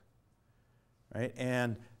ask, right?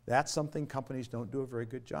 And that's something companies don't do a very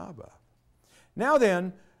good job of. Now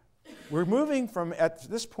then, we're moving from, at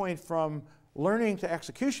this point, from learning to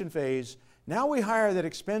execution phase. Now we hire that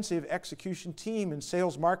expensive execution team in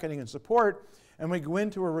sales, marketing, and support, and we go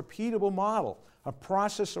into a repeatable model, a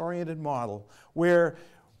process-oriented model, where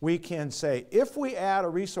we can say, if we add a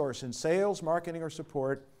resource in sales, marketing, or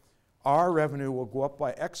support, our revenue will go up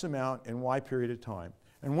by X amount in Y period of time.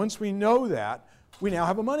 And once we know that, we now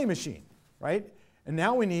have a money machine, right? And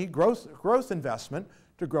now we need growth investment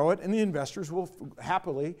to grow it, and the investors will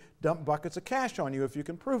happily dump buckets of cash on you if you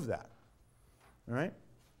can prove that. All right?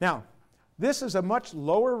 Now, this is a much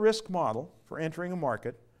lower risk model for entering a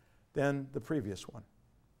market than the previous one.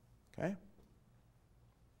 Okay?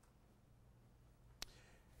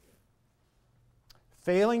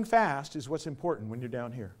 Failing fast is what's important when you're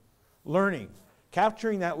down here. Learning.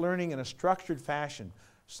 Capturing that learning in a structured fashion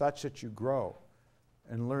such that you grow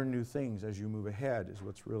and learn new things as you move ahead is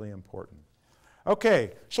what's really important.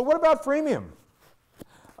 Okay, so what about freemium?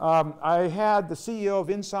 I had the CEO of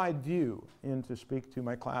Inside View in to speak to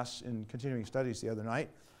my class in continuing studies the other night,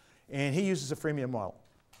 and he uses a freemium model.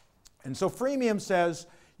 And so freemium says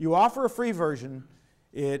you offer a free version,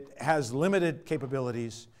 it has limited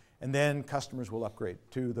capabilities, and then customers will upgrade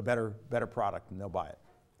to the better product and they'll buy it.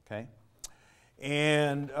 Okay?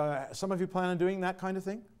 And some of you plan on doing that kind of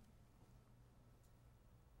thing?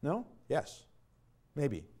 No? Yes?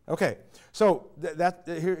 Maybe. Okay. So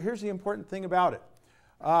here's the important thing about it.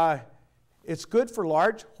 It's good for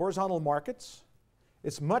large horizontal markets.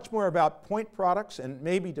 It's much more about point products and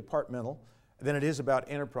maybe departmental than it is about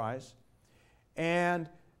enterprise. And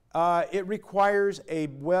it requires a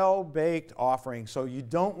well-baked offering. So you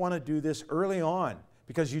don't want to do this early on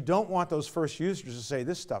because you don't want those first users to say,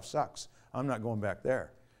 this stuff sucks. I'm not going back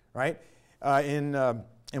there. Right? In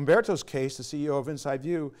Umberto's case, the CEO of Inside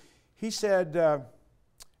View, he said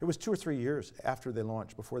it was 2 or 3 years after they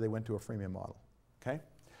launched before they went to a freemium model. Okay?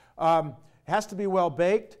 It has to be well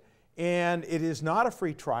baked, and it is not a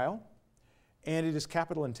free trial, and it is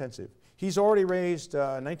capital intensive. He's already raised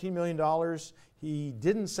 $19 million. He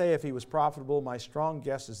didn't say if he was profitable. My strong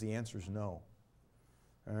guess is the answer is no.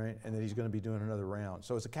 All right? And that he's going to be doing another round.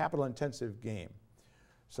 So it's a capital intensive game.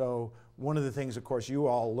 So one of the things, of course, you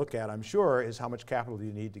all look at, I'm sure, is how much capital do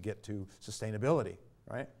you need to get to sustainability,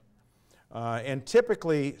 right? And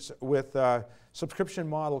typically with subscription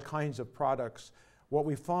model kinds of products, what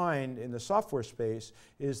we find in the software space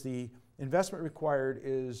is the investment required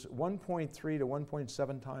is 1.3 to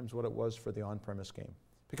 1.7 times what it was for the on-premise game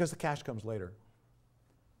because the cash comes later.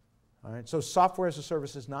 All right? So software as a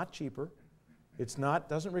service is not cheaper. It's not,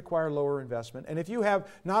 doesn't require lower investment. And if you have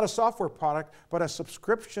not a software product, but a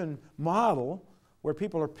subscription model where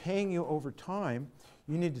people are paying you over time,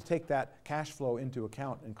 you need to take that cash flow into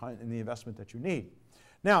account in the investment that you need.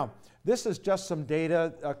 Now, this is just some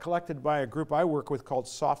data collected by a group I work with called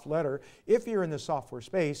SoftLetter. If you're in the software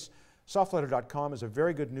space, softletter.com is a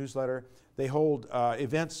very good newsletter. They hold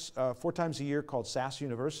events 4 times a year called SaaS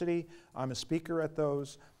University. I'm a speaker at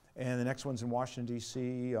those. And the next one's in Washington,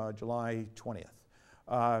 D.C., July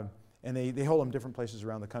 20th. And they hold them different places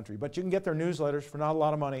around the country. But you can get their newsletters for not a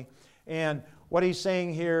lot of money. And what he's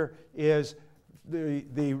saying here is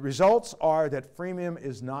the results are that freemium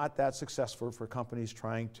is not that successful for companies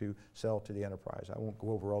trying to sell to the enterprise. I won't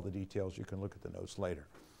go over all the details. You can look at the notes later.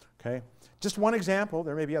 Okay? Just one example.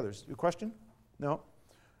 There may be others. A question? No?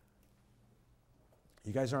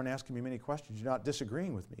 You guys aren't asking me many questions. You're not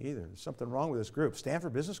disagreeing with me either. There's something wrong with this group.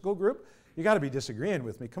 Stanford Business School group? You got to be disagreeing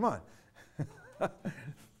with me. Come on.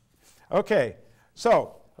 Okay.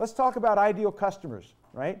 So let's talk about ideal customers,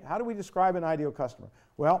 right? How do we describe an ideal customer?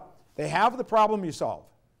 Well, they have the problem you solve.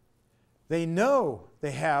 They know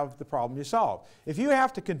they have the problem you solve. If you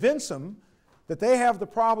have to convince them that they have the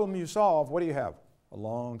problem you solve, what do you have? A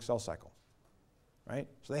long sales cycle, right?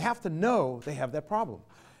 So they have to know they have that problem.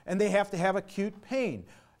 And they have to have acute pain.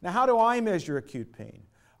 Now, how do I measure acute pain?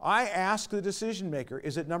 I ask the decision maker,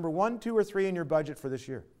 is it number 1, 2, or 3 in your budget for this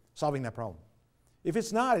year, solving that problem? If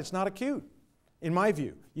it's not acute, in my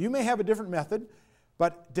view. You may have a different method,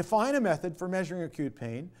 but define a method for measuring acute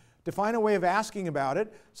pain. Define a way of asking about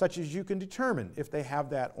it, such as you can determine if they have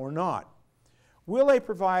that or not. Will they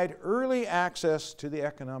provide early access to the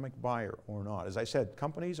economic buyer or not? As I said,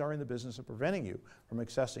 companies are in the business of preventing you from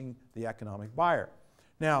accessing the economic buyer.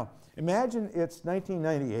 Now, imagine it's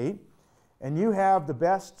 1998, and you have the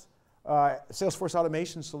best Salesforce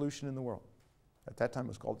automation solution in the world. At that time, it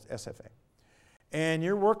was called SFA. And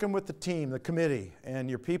you're working with the team, the committee, and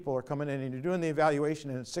your people are coming in, and you're doing the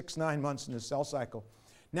evaluation, and it's 6, 9 months in the sales cycle.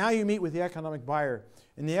 Now you meet with the economic buyer,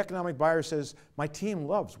 and the economic buyer says, my team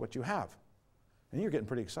loves what you have. And you're getting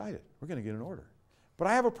pretty excited. We're going to get an order. But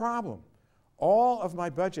I have a problem. All of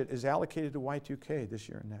my budget is allocated to Y2K this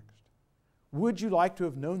year and next. Would you like to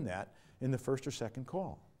have known that in the first or second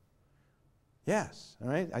call? Yes. All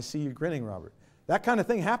right. I see you grinning, Robert. That kind of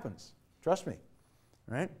thing happens. Trust me.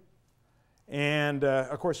 All right. And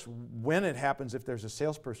of course, when it happens, if there's a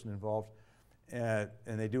salesperson involved, and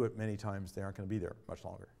they do it many times, they aren't going to be there much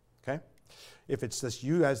longer. Okay. If it's just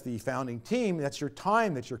you as the founding team, that's your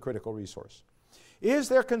time that's your critical resource. Is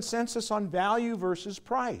there consensus on value versus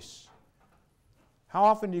price? How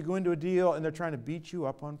often do you go into a deal and they're trying to beat you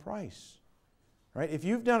up on price? Right? If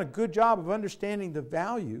you've done a good job of understanding the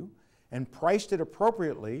value and priced it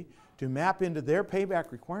appropriately to map into their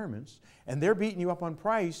payback requirements, and they're beating you up on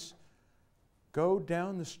price, go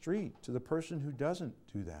down the street to the person who doesn't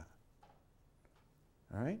do that.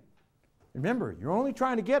 All right? Remember, you're only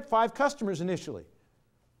trying to get 5 customers initially.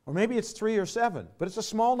 Or maybe it's 3 or 7, but it's a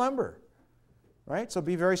small number. Right? So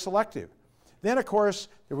be very selective. Then, of course,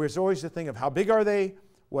 there was always the thing of how big are they?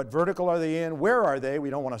 What vertical are they in? Where are they? We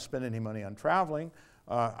don't want to spend any money on traveling.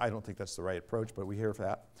 I don't think that's the right approach, but we hear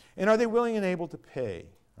that. And are they willing and able to pay?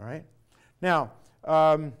 All right? Now,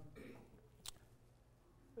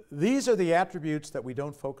 these are the attributes that we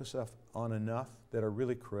don't focus on enough that are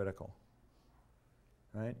really critical.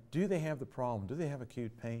 Right? Do they have the problem? Do they have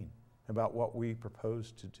acute pain about what we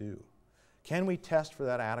propose to do? Can we test for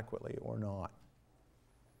that adequately or not?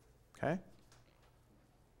 Okay?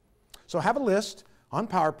 So have a list on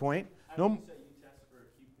PowerPoint. How do you say you test for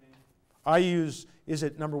acute pain? I use, is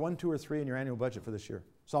it number 1, 2, or 3 in your annual budget for this year?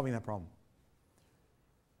 Solving that problem.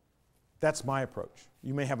 That's my approach.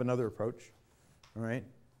 You may have another approach. All right?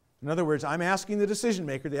 In other words, I'm asking the decision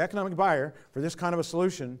maker, the economic buyer, for this kind of a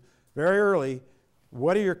solution very early.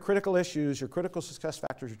 What are your critical issues, your critical success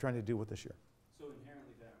factors you're trying to deal with this year? So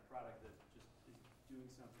inherently then a product that just is doing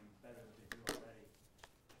something better than they do already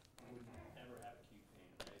wouldn't ever have acute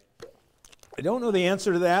pain, right? I don't know the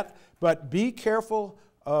answer to that, but be careful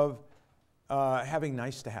of having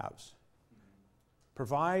nice to haves.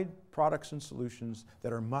 Provide products and solutions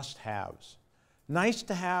that are must-haves. Nice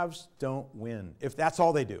to haves don't win, if that's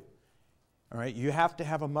all they do. All right, you have to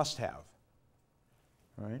have a must-have.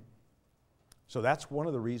 All right? So that's one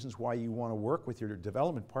of the reasons why you want to work with your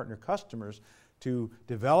development partner customers to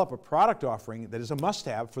develop a product offering that is a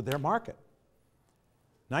must-have for their market.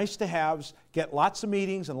 Nice to haves get lots of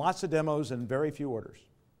meetings and lots of demos and very few orders.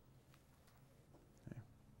 Okay.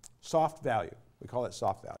 Soft value. We call it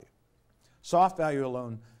soft value. Soft value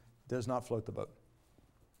alone does not float the boat.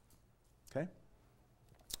 Okay?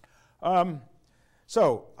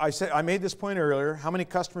 So I made this point earlier. How many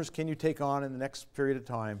customers can you take on in the next period of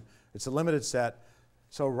time? It's a limited set.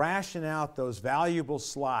 So ration out those valuable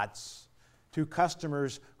slots to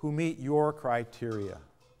customers who meet your criteria.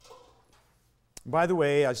 By the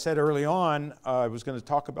way, I said early on, I was going to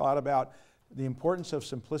talk about the importance of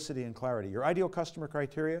simplicity and clarity. Your ideal customer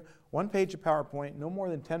criteria, 1 page of PowerPoint, no more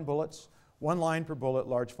than 10 bullets, 1 line per bullet,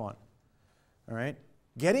 large font. All right?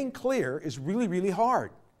 Getting clear is really, really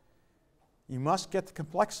hard. You must get the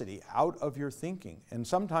complexity out of your thinking. And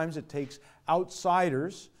sometimes it takes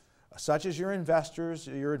outsiders, such as your investors,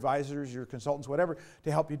 your advisors, your consultants, whatever,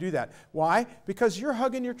 to help you do that. Why? Because you're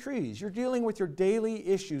hugging your trees. You're dealing with your daily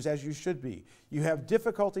issues as you should be. You have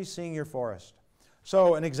difficulty seeing your forest.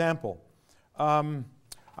 So an example.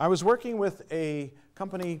 I was working with a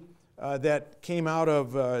company that came out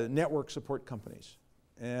of network support companies,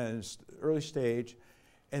 and early stage,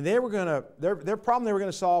 and they were going to, their problem they were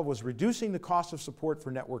going to solve was reducing the cost of support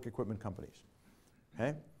for network equipment companies.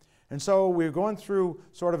 Okay? And so we were going through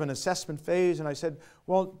sort of an assessment phase, and I said,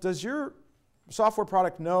 well, does your software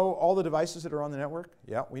product know all the devices that are on the network?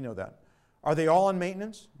 Yeah, we know that. Are they all on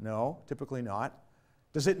maintenance? No, typically not.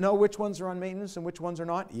 Does it know which ones are on maintenance and which ones are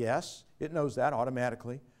not? Yes, it knows that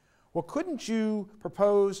automatically. Well, couldn't you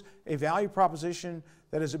propose a value proposition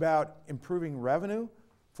that is about improving revenue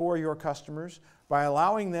for your customers by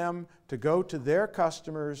allowing them to go to their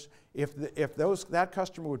customers if that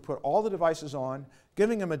customer would put all the devices on,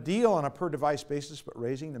 giving them a deal on a per device basis but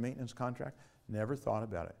raising the maintenance contract? Never thought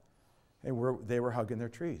about it. They were hugging their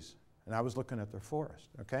trees, and I was looking at their forest.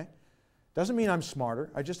 Okay? Doesn't mean I'm smarter.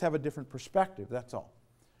 I just have a different perspective, that's all.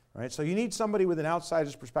 Right? So you need somebody with an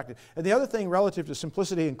outsider's perspective. And the other thing relative to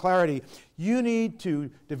simplicity and clarity, you need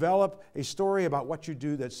to develop a story about what you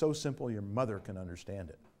do that's so simple your mother can understand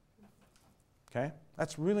it. Okay?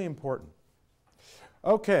 That's really important.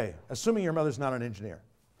 Okay, assuming your mother's not an engineer.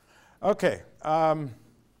 Okay,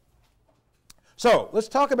 so let's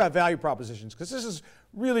talk about value propositions, because this is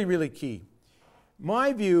really, really key.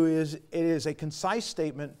 My view is it is a concise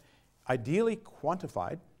statement, ideally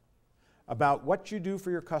quantified, about what you do for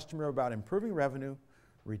your customer about improving revenue,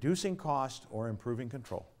 reducing cost, or improving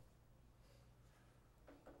control.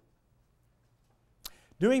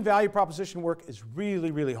 Doing value proposition work is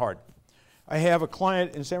really, really hard. I have a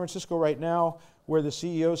client in San Francisco right now where the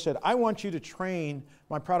CEO said, I want you to train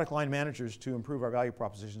my product line managers to improve our value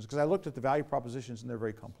propositions, because I looked at the value propositions and they're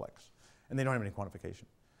very complex and they don't have any quantification.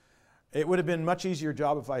 It would have been a much easier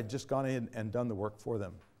job if I had just gone in and done the work for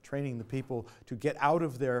them, training the people to get out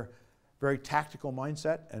of their very tactical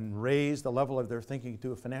mindset and raise the level of their thinking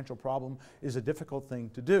to a financial problem is a difficult thing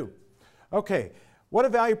to do. Okay, what do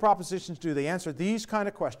value propositions do? They answer these kind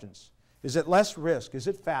of questions. Is it less risk? Is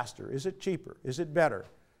it faster? Is it cheaper? Is it better?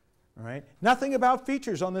 All right? Nothing about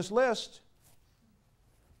features on this list.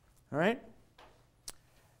 All right?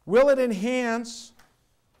 Will it enhance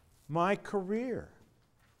my career?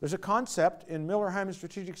 There's a concept in Miller-Hyman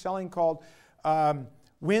strategic selling called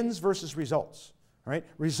wins versus results. All right?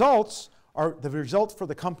 Results are the results for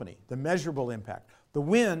the company, the measurable impact. The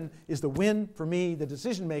win is the win for me, the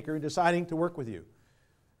decision maker, in deciding to work with you.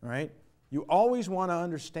 All right? You always want to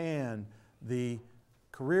understand the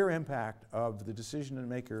career impact of the decision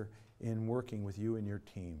maker in working with you and your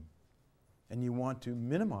team. And you want to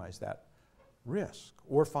minimize that risk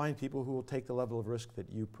or find people who will take the level of risk that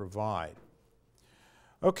you provide.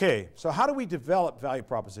 Okay, so how do we develop value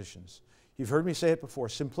propositions? You've heard me say it before.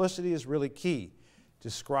 Simplicity is really key.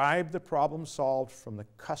 Describe the problem solved from the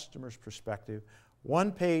customer's perspective.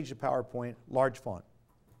 One page of PowerPoint, large font.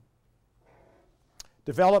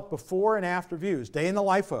 Develop before and after views, day in the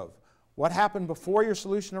life of. What happened before your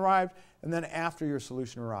solution arrived and then after your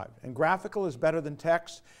solution arrived. And graphical is better than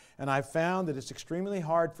text, and I've found that it's extremely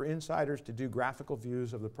hard for insiders to do graphical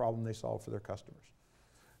views of the problem they solve for their customers.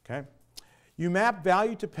 Okay? You map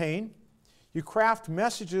value to pain. You craft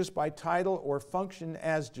messages by title or function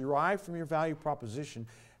as derived from your value proposition.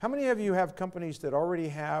 How many of you have companies that already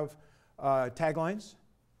have taglines?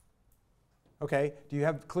 Okay, do you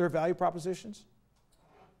have clear value propositions?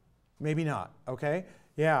 Maybe not, okay?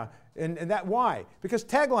 Yeah, and that why? Because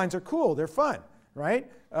taglines are cool, they're fun,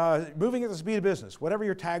 right? Moving at the speed of business, whatever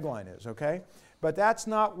your tagline is, okay? But that's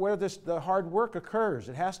not where the hard work occurs.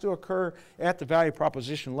 It has to occur at the value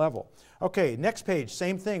proposition level. Okay, next page,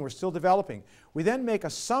 same thing, we're still developing. We then make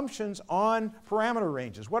assumptions on parameter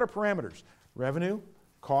ranges. What are parameters? Revenue,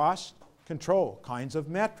 cost, control, kinds of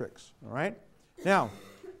metrics, all right? Now,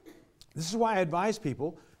 this is why I advise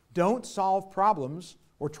people, don't solve problems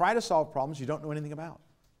or try to solve problems you don't know anything about.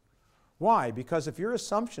 Why? Because if your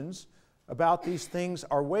assumptions about these things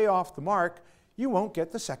are way off the mark, you won't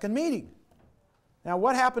get the second meeting. Now,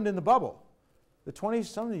 what happened in the bubble? The 20,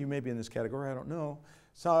 some of you may be in this category, I don't know.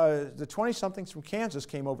 So the 20-somethings from Kansas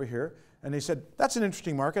came over here and they said, that's an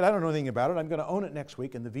interesting market, I don't know anything about it, I'm going to own it next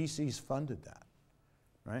week, and the VCs funded that,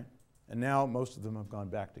 right? And now most of them have gone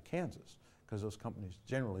back to Kansas because those companies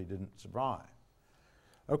generally didn't survive.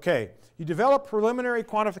 Okay, you develop preliminary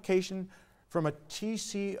quantification from a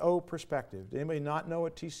TCO perspective. Does anybody not know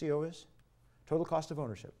what TCO is? Total cost of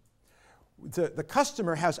ownership. The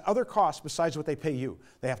customer has other costs besides what they pay you.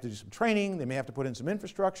 They have to do some training, they may have to put in some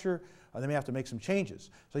infrastructure, or they may have to make some changes.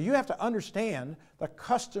 So you have to understand the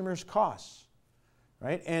customer's costs,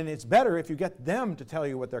 right? And it's better if you get them to tell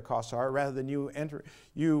you what their costs are rather than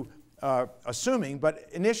you assuming, but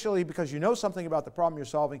initially, because you know something about the problem you're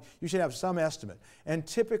solving, you should have some estimate. And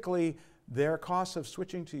typically, their costs of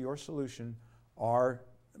switching to your solution are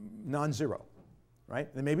non-zero,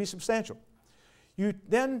 right? They may be substantial. You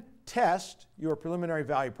then test your preliminary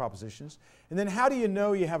value propositions, and then how do you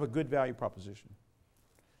know you have a good value proposition?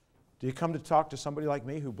 Do you come to talk to somebody like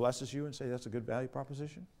me who blesses you and say that's a good value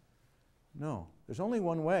proposition? No. There's only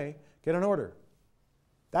one way. Get an order.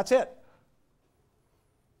 That's it.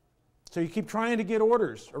 So you keep trying to get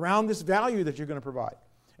orders around this value that you're going to provide.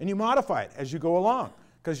 And you modify it as you go along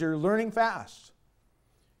because you're learning fast.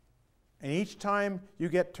 And each time you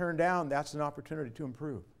get turned down, that's an opportunity to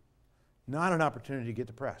improve, not an opportunity to get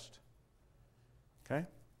depressed. Okay?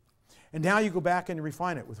 And now you go back and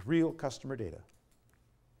refine it with real customer data.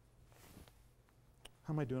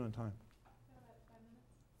 How am I doing on time?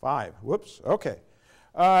 5. Whoops. Okay.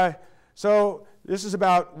 So this is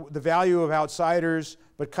about the value of outsiders,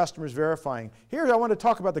 but customers verifying. Here I want to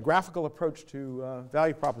talk about the graphical approach to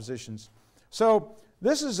value propositions. So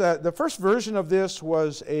this is the first version of this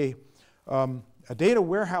was a data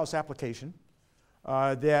warehouse application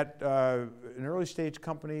that an early stage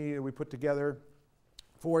company we put together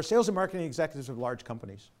for sales and marketing executives of large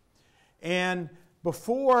companies. And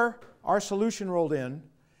before our solution rolled in,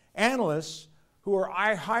 analysts who were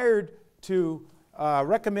hired to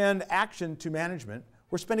recommend action to management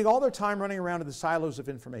were spending all their time running around in the silos of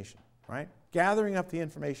information, right? Gathering up the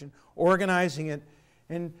information, organizing it,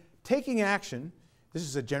 and taking action. This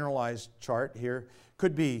is a generalized chart here.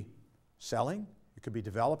 Could be selling, it could be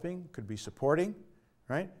developing, it could be supporting,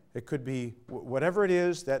 right? It could be whatever it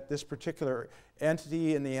is that this particular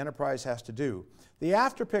entity in the enterprise has to do. The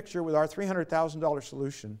after picture with our $300,000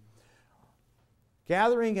 solution,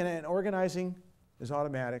 gathering and organizing is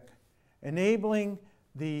automatic, enabling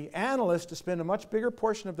the analyst to spend a much bigger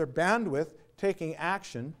portion of their bandwidth taking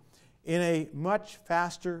action in a much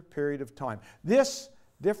faster period of time. This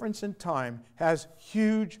difference in time has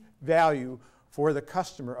huge value for the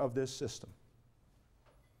customer of this system.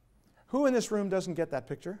 Who in this room doesn't get that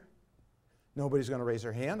picture? Nobody's going to raise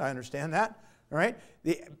their hand. I understand that. All right?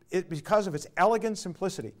 Because of its elegant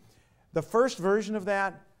simplicity. The first version of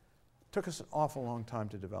that took us an awful long time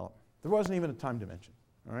to develop. There wasn't even a time dimension.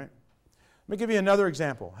 All right? Let me give you another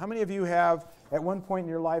example. How many of you have, at one point in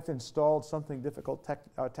your life, installed something difficult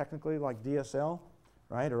technically, like DSL,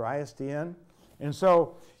 right, or ISDN? And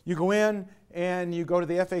so you go in and you go to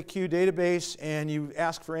the FAQ database and you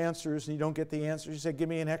ask for answers and you don't get the answers. You say, give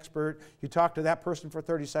me an expert. You talk to that person for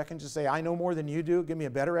 30 seconds. You say, I know more than you do. Give me a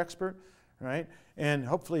better expert, right? And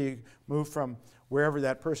hopefully you move from wherever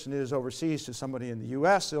that person is overseas to somebody in the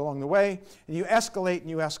US along the way. And you escalate and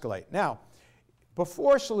you escalate. Now,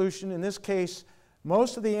 before solution, in this case,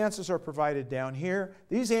 most of the answers are provided down here.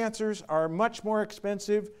 These answers are much more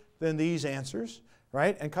expensive than these answers,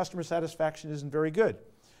 right? And customer satisfaction isn't very good.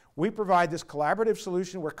 We provide this collaborative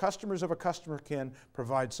solution where customers of a customer can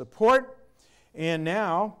provide support. And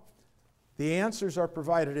now the answers are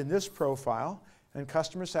provided in this profile, and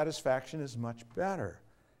customer satisfaction is much better.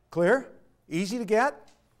 Clear? Easy to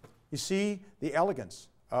get? You see the elegance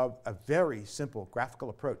of a very simple graphical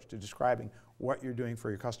approach to describing what you're doing for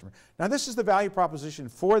your customer. Now, this is the value proposition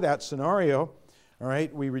for that scenario. All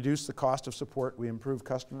right, we reduce the cost of support, we improve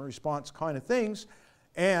customer response kind of things,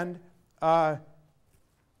 and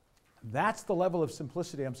that's the level of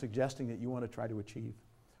simplicity I'm suggesting that you want to try to achieve.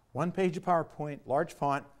 One page of PowerPoint, large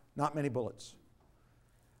font, not many bullets.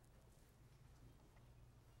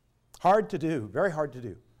 Hard to do, very hard to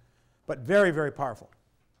do, but very, very powerful,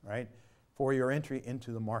 right, for your entry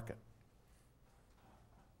into the market.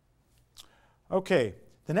 Okay,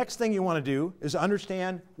 the next thing you want to do is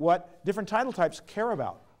understand what different title types care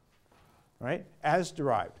about, right, as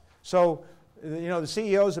derived. So, you know, the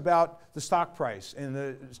CEO is about the stock price, and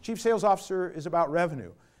the chief sales officer is about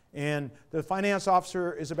revenue, and the finance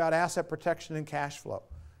officer is about asset protection and cash flow,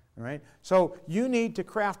 right? So you need to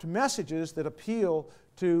craft messages that appeal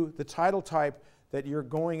to the title type that you're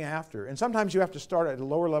going after. And sometimes you have to start at a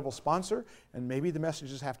lower level sponsor, and maybe the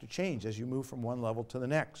messages have to change as you move from one level to the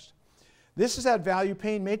next. This is that value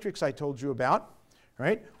pain matrix I told you about,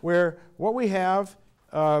 right? Where what we have,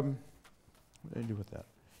 what did I do with that?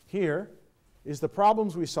 Here is the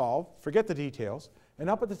problems we solve, forget the details, and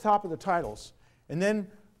up at the top of the titles. And then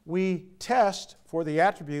we test for the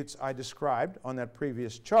attributes I described on that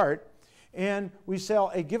previous chart, and we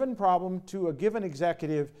sell a given problem to a given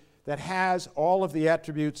executive that has all of the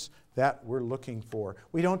attributes that we're looking for.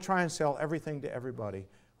 We don't try and sell everything to everybody.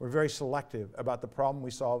 We're very selective about the problem we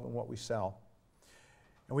solve and what we sell.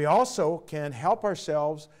 And we also can help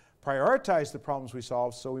ourselves prioritize the problems we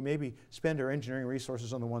solve, so we maybe spend our engineering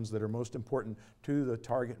resources on the ones that are most important to the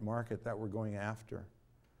target market that we're going after.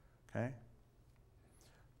 Okay?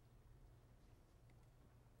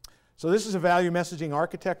 So this is a value messaging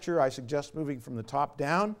architecture. I suggest moving from the top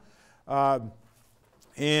down. What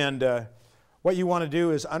you want to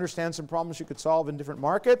do is understand some problems you could solve in different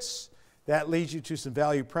markets. That leads you to some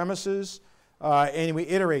value premises, and we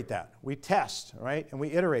iterate that. We test, right? And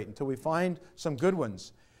we iterate until we find some good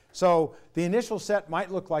ones. So the initial set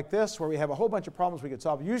might look like this, where we have a whole bunch of problems we could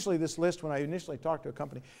solve. Usually this list, when I initially talk to a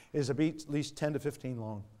company, is at least 10 to 15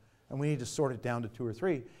 long. And we need to sort it down to 2 or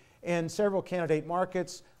 3. And several candidate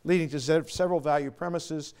markets leading to several value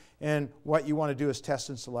premises. And what you want to do is test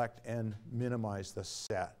and select and minimize the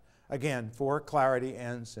set. Again, for clarity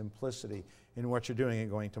and simplicity in what you're doing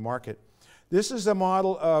and going to market. This is a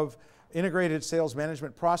model of integrated sales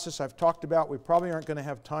management process I've talked about. We probably aren't going to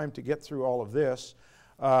have time to get through all of this.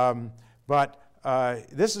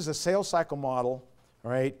 This is a sales cycle model,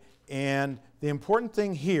 right? And the important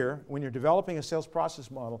thing here, when you're developing a sales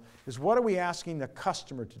process model, is what are we asking the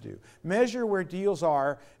customer to do? Measure where deals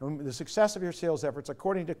are and the success of your sales efforts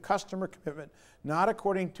according to customer commitment, not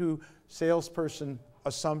according to salesperson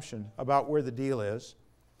assumption about where the deal is.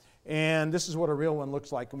 And this is what a real one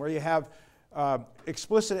looks like, and where you have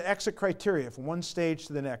explicit exit criteria from one stage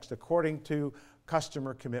to the next according to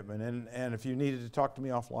customer commitment. And if you needed to talk to me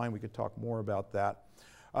offline, we could talk more about that.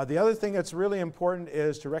 The other thing that's really important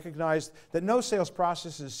is to recognize that no sales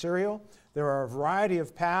process is serial. There are a variety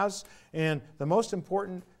of paths, and the most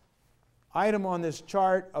important item on this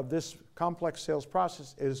chart of this complex sales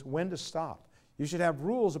process is when to stop. You should have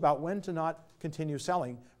rules about when to not continue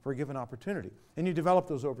selling for a given opportunity, and you develop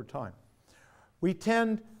those over time. We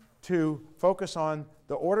tend to focus on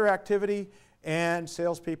the order activity, and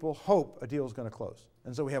salespeople hope a deal is going to close.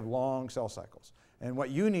 And so we have long sales cycles. And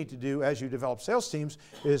what you need to do as you develop sales teams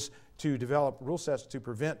is to develop rule sets to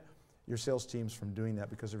prevent your sales teams from doing that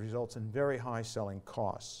because it results in very high selling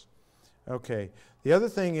costs. Okay, the other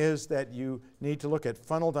thing is that you need to look at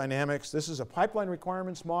funnel dynamics. This is a pipeline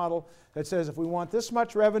requirements model that says if we want this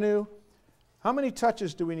much revenue, how many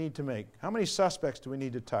touches do we need to make? How many suspects do we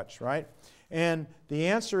need to touch, right? And the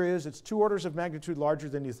answer is it's 2 orders of magnitude larger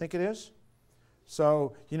than you think it is.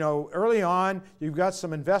 So, you know, early on, you've got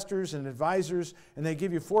some investors and advisors, and they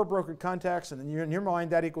give you 4 brokered contacts, and in your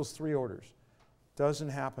mind, that equals 3 orders. Doesn't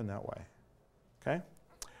happen that way, okay?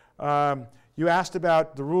 You asked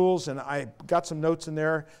about the rules, and I got some notes in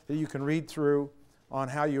there that you can read through on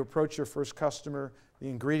how you approach your first customer, the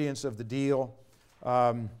ingredients of the deal,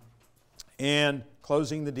 and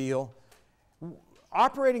closing the deal.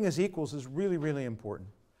 Operating as equals is really, really important.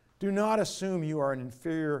 Do not assume you are an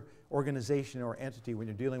inferior organization or entity when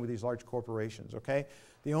you're dealing with these large corporations, okay?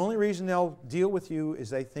 The only reason they'll deal with you is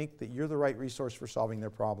they think that you're the right resource for solving their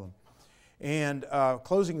problem. And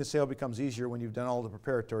closing the sale becomes easier when you've done all the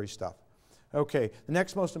preparatory stuff. Okay, the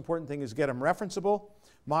next most important thing is get them referenceable,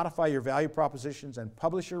 modify your value propositions, and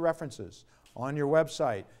publish your references on your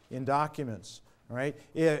website, in documents. All right?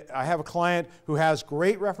 I have a client who has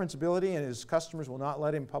great referenceability and his customers will not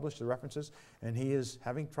let him publish the references, and he is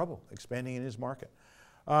having trouble expanding in his market.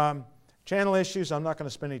 Channel issues, I'm not going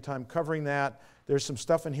to spend any time covering that. There's some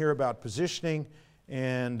stuff in here about positioning,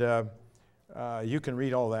 and you can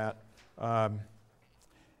read all that.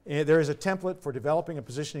 And there is a template for developing a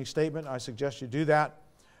positioning statement. I suggest you do that.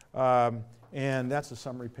 And that's the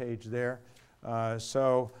summary page there. I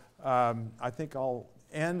think I'll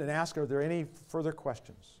end and ask, are there any further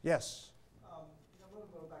questions? Yes? I'm going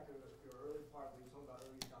to go back to your early part where you talked about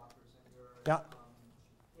early adopters and your, Yeah.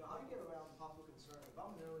 How do you get around possible concern? If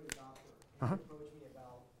I'm an early adopter and you approach me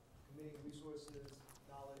about committing resources,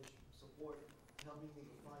 knowledge, support, helping me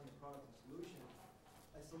define your product and solution,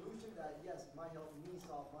 a solution that, yes, might help me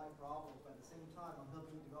solve my problems, but at the same time, I'm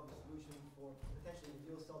helping you develop a solution for potentially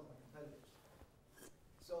you'll sell to my competitors.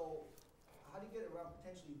 So how do you get around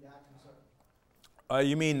potentially that concern?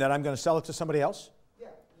 You mean that I'm going to sell it to somebody else? Yeah.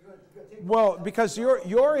 You're gonna take Well, because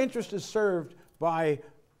your interest is served by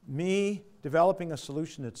me developing a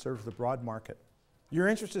solution that serves the broad market. Your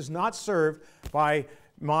interest is not served by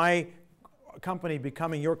my company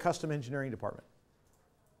becoming your custom engineering department.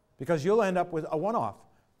 Because you'll end up with a one-off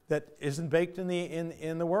that isn't baked in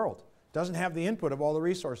the world, doesn't have the input of all the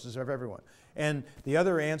resources of everyone. And the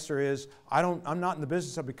other answer is, I'm not in the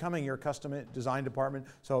business of becoming your custom design department,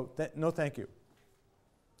 so no thank you.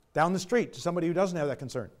 Down the street to somebody who doesn't have that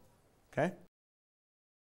concern, okay?